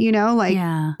mind,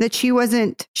 that she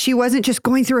wasn't just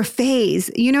going through a phase,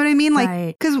 you know what I mean?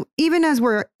 Like, because even as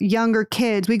we're younger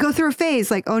kids, we go through a phase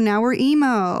like, oh, now we're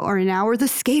emo, or now we're the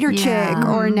skater chick,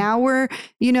 or now we're,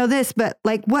 this, but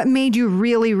like, what made you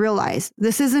really realize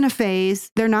this isn't a phase?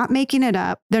 They're not making it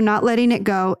up. They're not letting it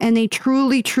go. And they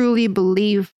truly, truly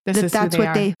believe that's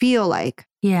what they feel like.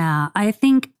 Yeah. I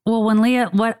think, well,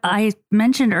 what I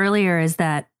mentioned earlier is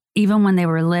that even when they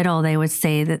were little, they would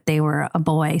say that they were a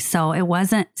boy. So it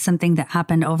wasn't something that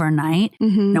happened overnight.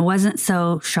 Mm-hmm. It wasn't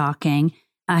so shocking.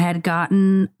 I had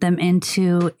gotten them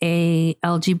into a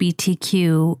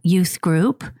LGBTQ youth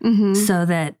group so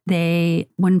that they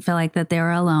wouldn't feel like that they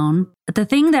were alone. But the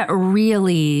thing that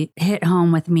really hit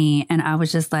home with me, and I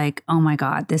was just like, oh my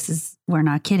God, we're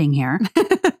not kidding here,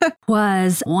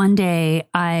 was one day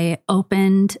I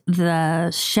opened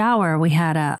the shower. We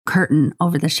had a curtain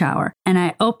over the shower, and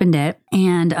I opened it,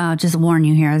 and just warn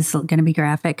you here, this is going to be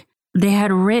graphic. They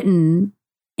had written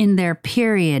in their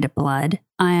period blood,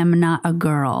 I am not a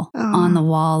girl, on the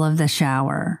wall of the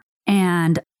shower.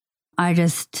 And I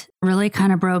just really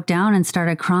kind of broke down and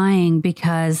started crying,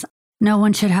 because no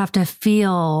one should have to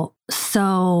feel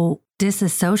so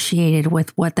disassociated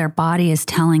with what their body is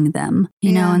telling them,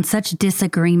 you know, and such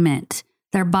disagreement.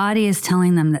 Their body is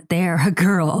telling them that they are a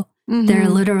girl. Mm-hmm. They're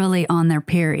literally on their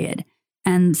period.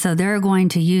 And so they're going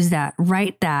to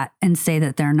write that and say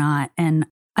that they're not. And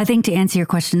I think to answer your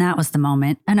question, that was the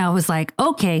moment. And I was like,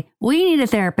 okay, we need a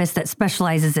therapist that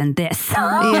specializes in this.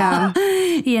 Yeah.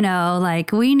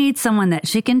 Like, we need someone that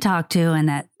she can talk to and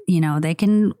that, they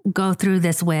can go through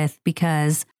this with,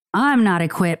 because I'm not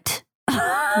equipped.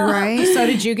 Right. So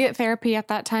did you get therapy at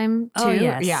that time too? Oh,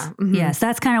 yes. Yeah. Mm-hmm. Yes.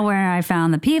 That's kind of where I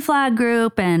found the PFLAG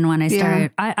group. And when I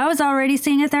started, I was already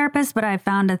seeing a therapist, but I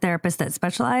found a therapist that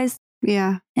specialized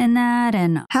in that.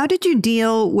 And how did you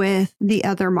deal with the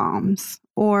other moms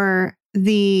or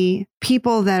the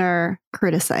people that are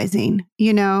criticizing,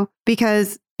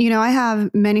 because, I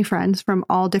have many friends from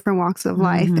all different walks of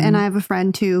life. Mm-hmm. And I have a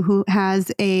friend too, who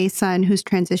has a son who's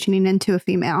transitioning into a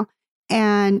female.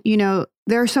 And,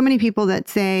 there are so many people that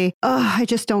say, oh, I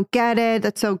just don't get it.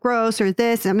 That's so gross, or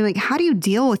this. I mean, like, how do you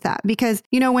deal with that? Because,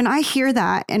 when I hear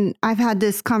that, and I've had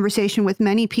this conversation with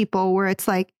many people where it's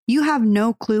like, you have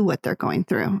no clue what they're going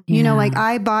through. Yeah. Like,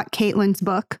 I bought Caitlyn's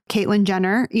book, Caitlyn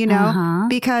Jenner,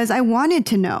 because I wanted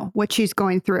to know what she's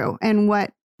going through and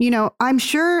what, I'm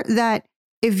sure that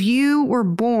if you were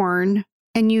born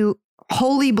and you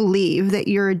wholly believe that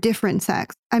you're a different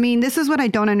sex. I mean, this is what I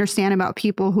don't understand about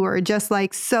people who are just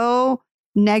like so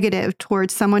negative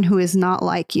towards someone who is not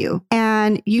like you.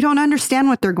 And you don't understand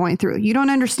what they're going through. You don't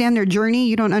understand their journey.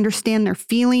 You don't understand their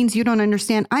feelings. You don't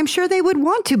understand. I'm sure they would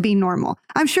want to be normal.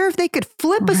 I'm sure if they could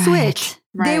flip a switch,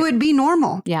 they would be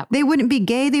normal. Yeah. They wouldn't be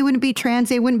gay. They wouldn't be trans.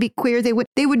 They wouldn't be queer. They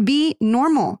would be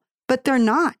normal, but they're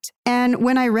not. And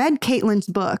when I read Caitlyn's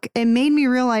book, it made me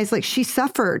realize like she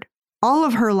suffered all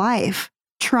of her life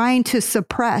trying to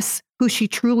suppress who she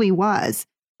truly was.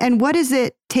 And what is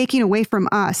it taking away from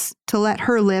us to let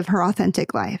her live her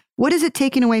authentic life? What is it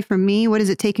taking away from me? What is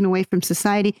it taking away from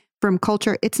society, from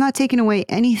culture? It's not taking away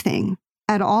anything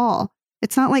at all.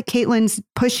 It's not like Caitlyn's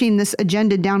pushing this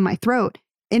agenda down my throat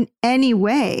in any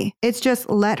way. It's just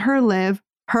let her live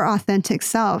her authentic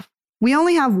self. We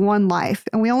only have one life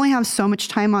and we only have so much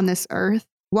time on this earth.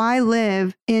 Why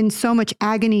live in so much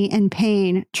agony and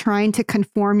pain trying to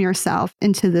conform yourself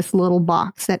into this little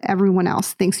box that everyone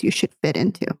else thinks you should fit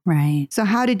into? Right. So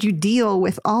how did you deal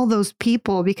with all those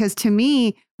people? Because to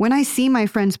me, when I see my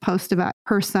friends post about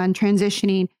her son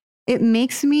transitioning, it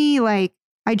makes me like,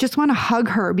 I just want to hug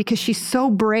her because she's so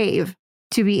brave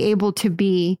to be able to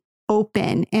be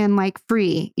open and like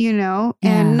free,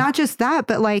 And not just that,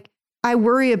 but like, I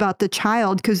worry about the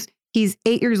child because he's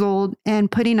 8 years old and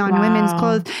putting on women's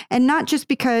clothes. And not just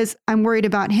because I'm worried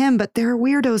about him, but there are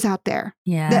weirdos out there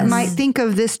that might think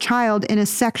of this child in a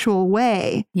sexual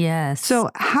way. Yes.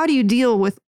 So how do you deal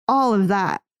with all of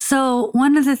that? So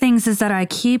one of the things is that I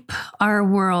keep our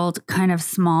world kind of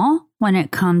small when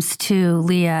it comes to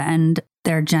Leah and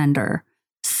their gender.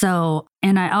 So,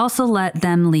 and I also let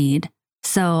them lead.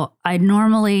 So I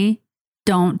normally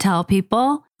don't tell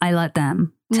people, I let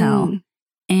them tell.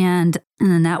 And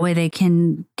then that way they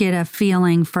can get a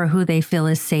feeling for who they feel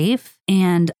is safe.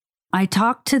 And I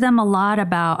talk to them a lot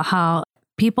about how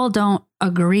people don't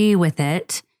agree with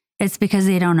it. It's because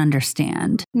they don't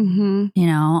understand,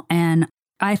 and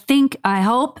I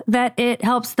hope that it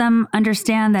helps them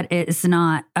understand that it's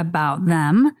not about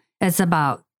them. It's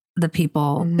about the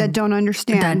people that don't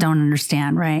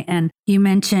understand. Right. And you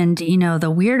mentioned, the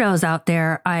weirdos out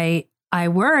there. I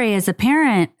worry as a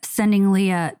parent sending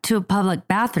Leah to public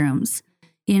bathrooms,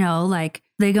 like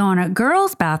they go in a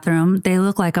girl's bathroom, they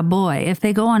look like a boy. If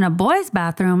they go in a boy's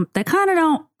bathroom, they kind of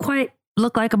don't quite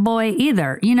look like a boy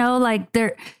either. Like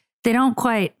they don't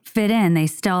quite fit in. They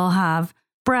still have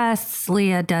breasts.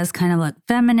 Leah does kind of look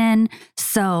feminine.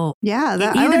 So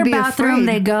either bathroom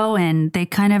they go in, they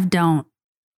kind of don't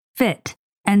fit.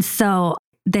 And so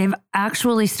they've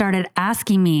actually started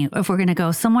asking me if we're going to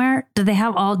go somewhere, do they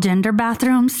have all gender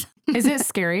bathrooms? Is it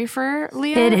scary for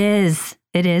Leah? It is.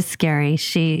 It is scary.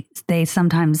 They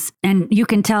sometimes, and you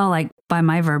can tell like by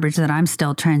my verbiage that I'm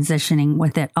still transitioning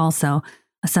with it also.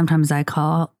 Sometimes I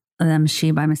call them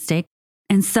she by mistake.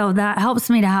 And so that helps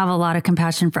me to have a lot of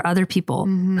compassion for other people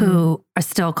who I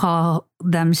still call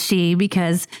them she,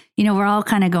 because, we're all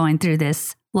kind of going through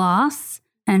this loss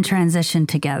and transition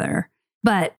together.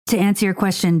 But to answer your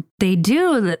question, they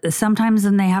do. Sometimes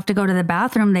when they have to go to the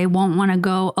bathroom, they won't want to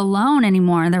go alone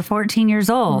anymore. And they're 14 years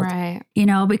old, right?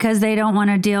 Because they don't want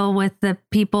to deal with the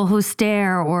people who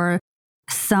stare, or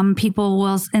some people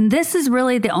will. And this is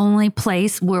really the only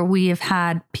place where we have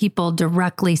had people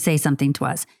directly say something to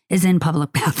us is in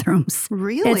public bathrooms.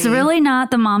 Really? It's really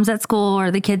not the moms at school or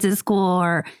the kids at school,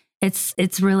 or it's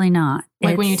really not.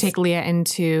 Like when you take Leah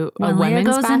into a women's bathroom? Leah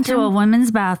goes into a women's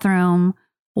bathroom.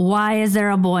 Why is there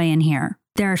a boy in here?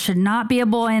 There should not be a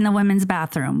boy in the women's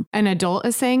bathroom. An adult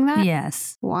is saying that?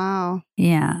 Yes. Wow.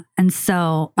 Yeah. And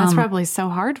so that's probably so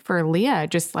hard for Leah.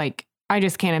 Just like, I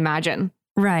just can't imagine.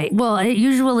 Right. Well, it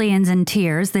usually ends in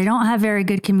tears. They don't have very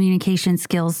good communication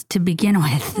skills to begin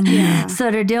with. Yeah. So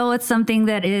to deal with something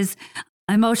that is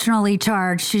emotionally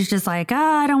charged, she's just like,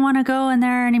 I don't want to go in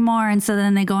there anymore. And so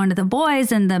then they go into the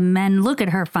boys and the men look at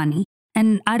her funny.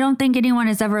 And I don't think anyone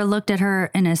has ever looked at her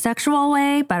in a sexual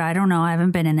way, but I don't know. I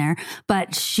haven't been in there.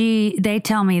 But they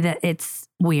tell me that it's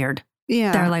weird.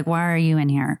 Yeah. They're like, why are you in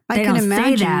here? They don't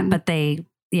say that, but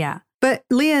But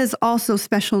Leah is also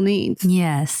special needs.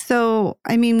 Yes. So,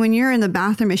 when you're in the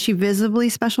bathroom, is she visibly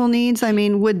special needs?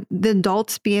 Would the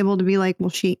adults be able to be like, well,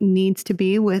 she needs to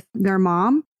be with their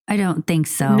mom? I don't think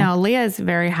so. No, Leah is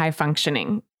very high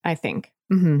functioning, I think.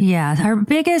 Mm-hmm. Yeah. Her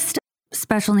biggest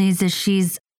special needs is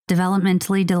she's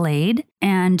developmentally delayed,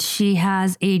 and she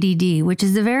has ADD, which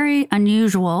is very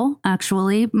unusual.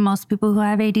 Actually, most people who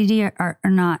have ADD are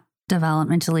not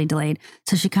developmentally delayed.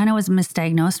 So she kind of was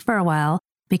misdiagnosed for a while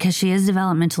because she is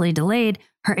developmentally delayed.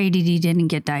 Her ADD didn't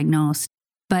get diagnosed,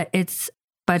 but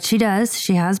she does.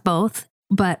 She has both,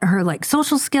 but her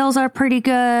social skills are pretty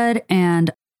good,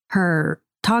 and her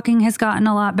talking has gotten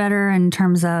a lot better in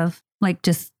terms of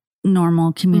just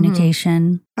normal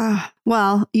communication.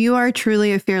 Well, you are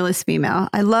truly a fearless female.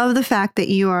 I love the fact that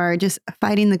you are just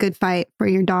fighting the good fight for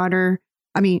your daughter.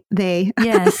 They.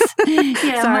 Yes.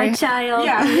 Yeah, Sorry. my child.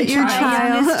 Yeah, your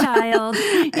child. Youngest child.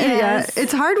 Yes. Yeah,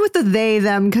 it's hard with the they,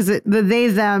 them, because the they,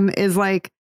 them is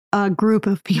like a group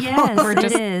of people. Yes, we're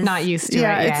just not used to it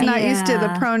yet. It's not used to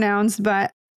the pronouns,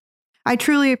 but I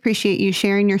truly appreciate you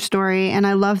sharing your story. And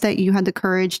I love that you had the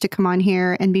courage to come on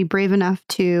here and be brave enough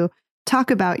to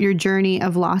talk about your journey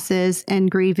of losses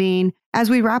and grieving. As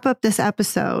we wrap up this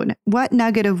episode, what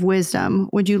nugget of wisdom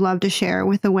would you love to share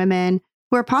with the women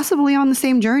who are possibly on the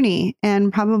same journey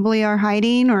and probably are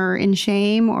hiding or in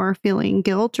shame or feeling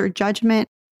guilt or judgment?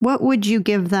 What would you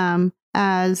give them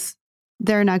as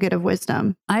their nugget of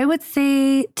wisdom? I would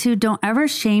say to don't ever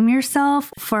shame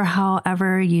yourself for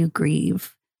however you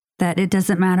grieve. That it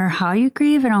doesn't matter how you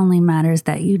grieve, it only matters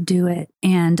that you do it.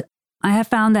 And I have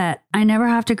found that I never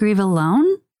have to grieve alone.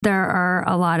 There are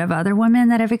a lot of other women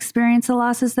that have experienced the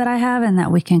losses that I have, and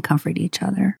that we can comfort each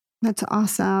other. That's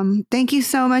awesome. Thank you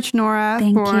so much, Nora,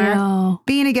 for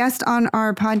being a guest on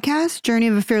our podcast, Journey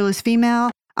of a Fearless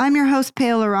Female. I'm your host,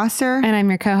 Paola Rosser. And I'm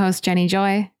your co-host, Jenny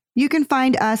Joy. You can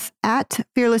find us at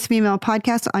Fearless Female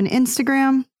Podcast on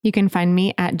Instagram. You can find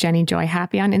me at Jenny Joy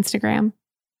Happy on Instagram.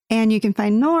 And you can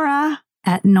find Nora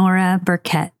at Nora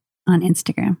Burkett on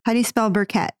Instagram. How do you spell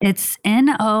Burkett? It's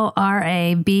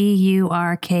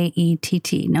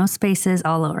NORABURKETT. No spaces,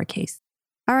 all lowercase.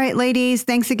 All right, ladies,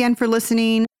 thanks again for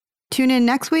listening. Tune in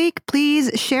next week.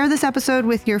 Please share this episode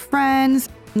with your friends.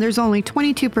 There's only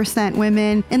 22%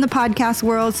 women in the podcast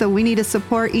world, so we need to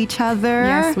support each other.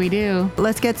 Yes, we do.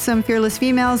 Let's get some fearless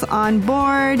females on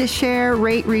board. Share,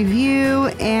 rate, review,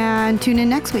 and tune in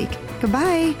next week.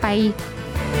 Goodbye. Bye.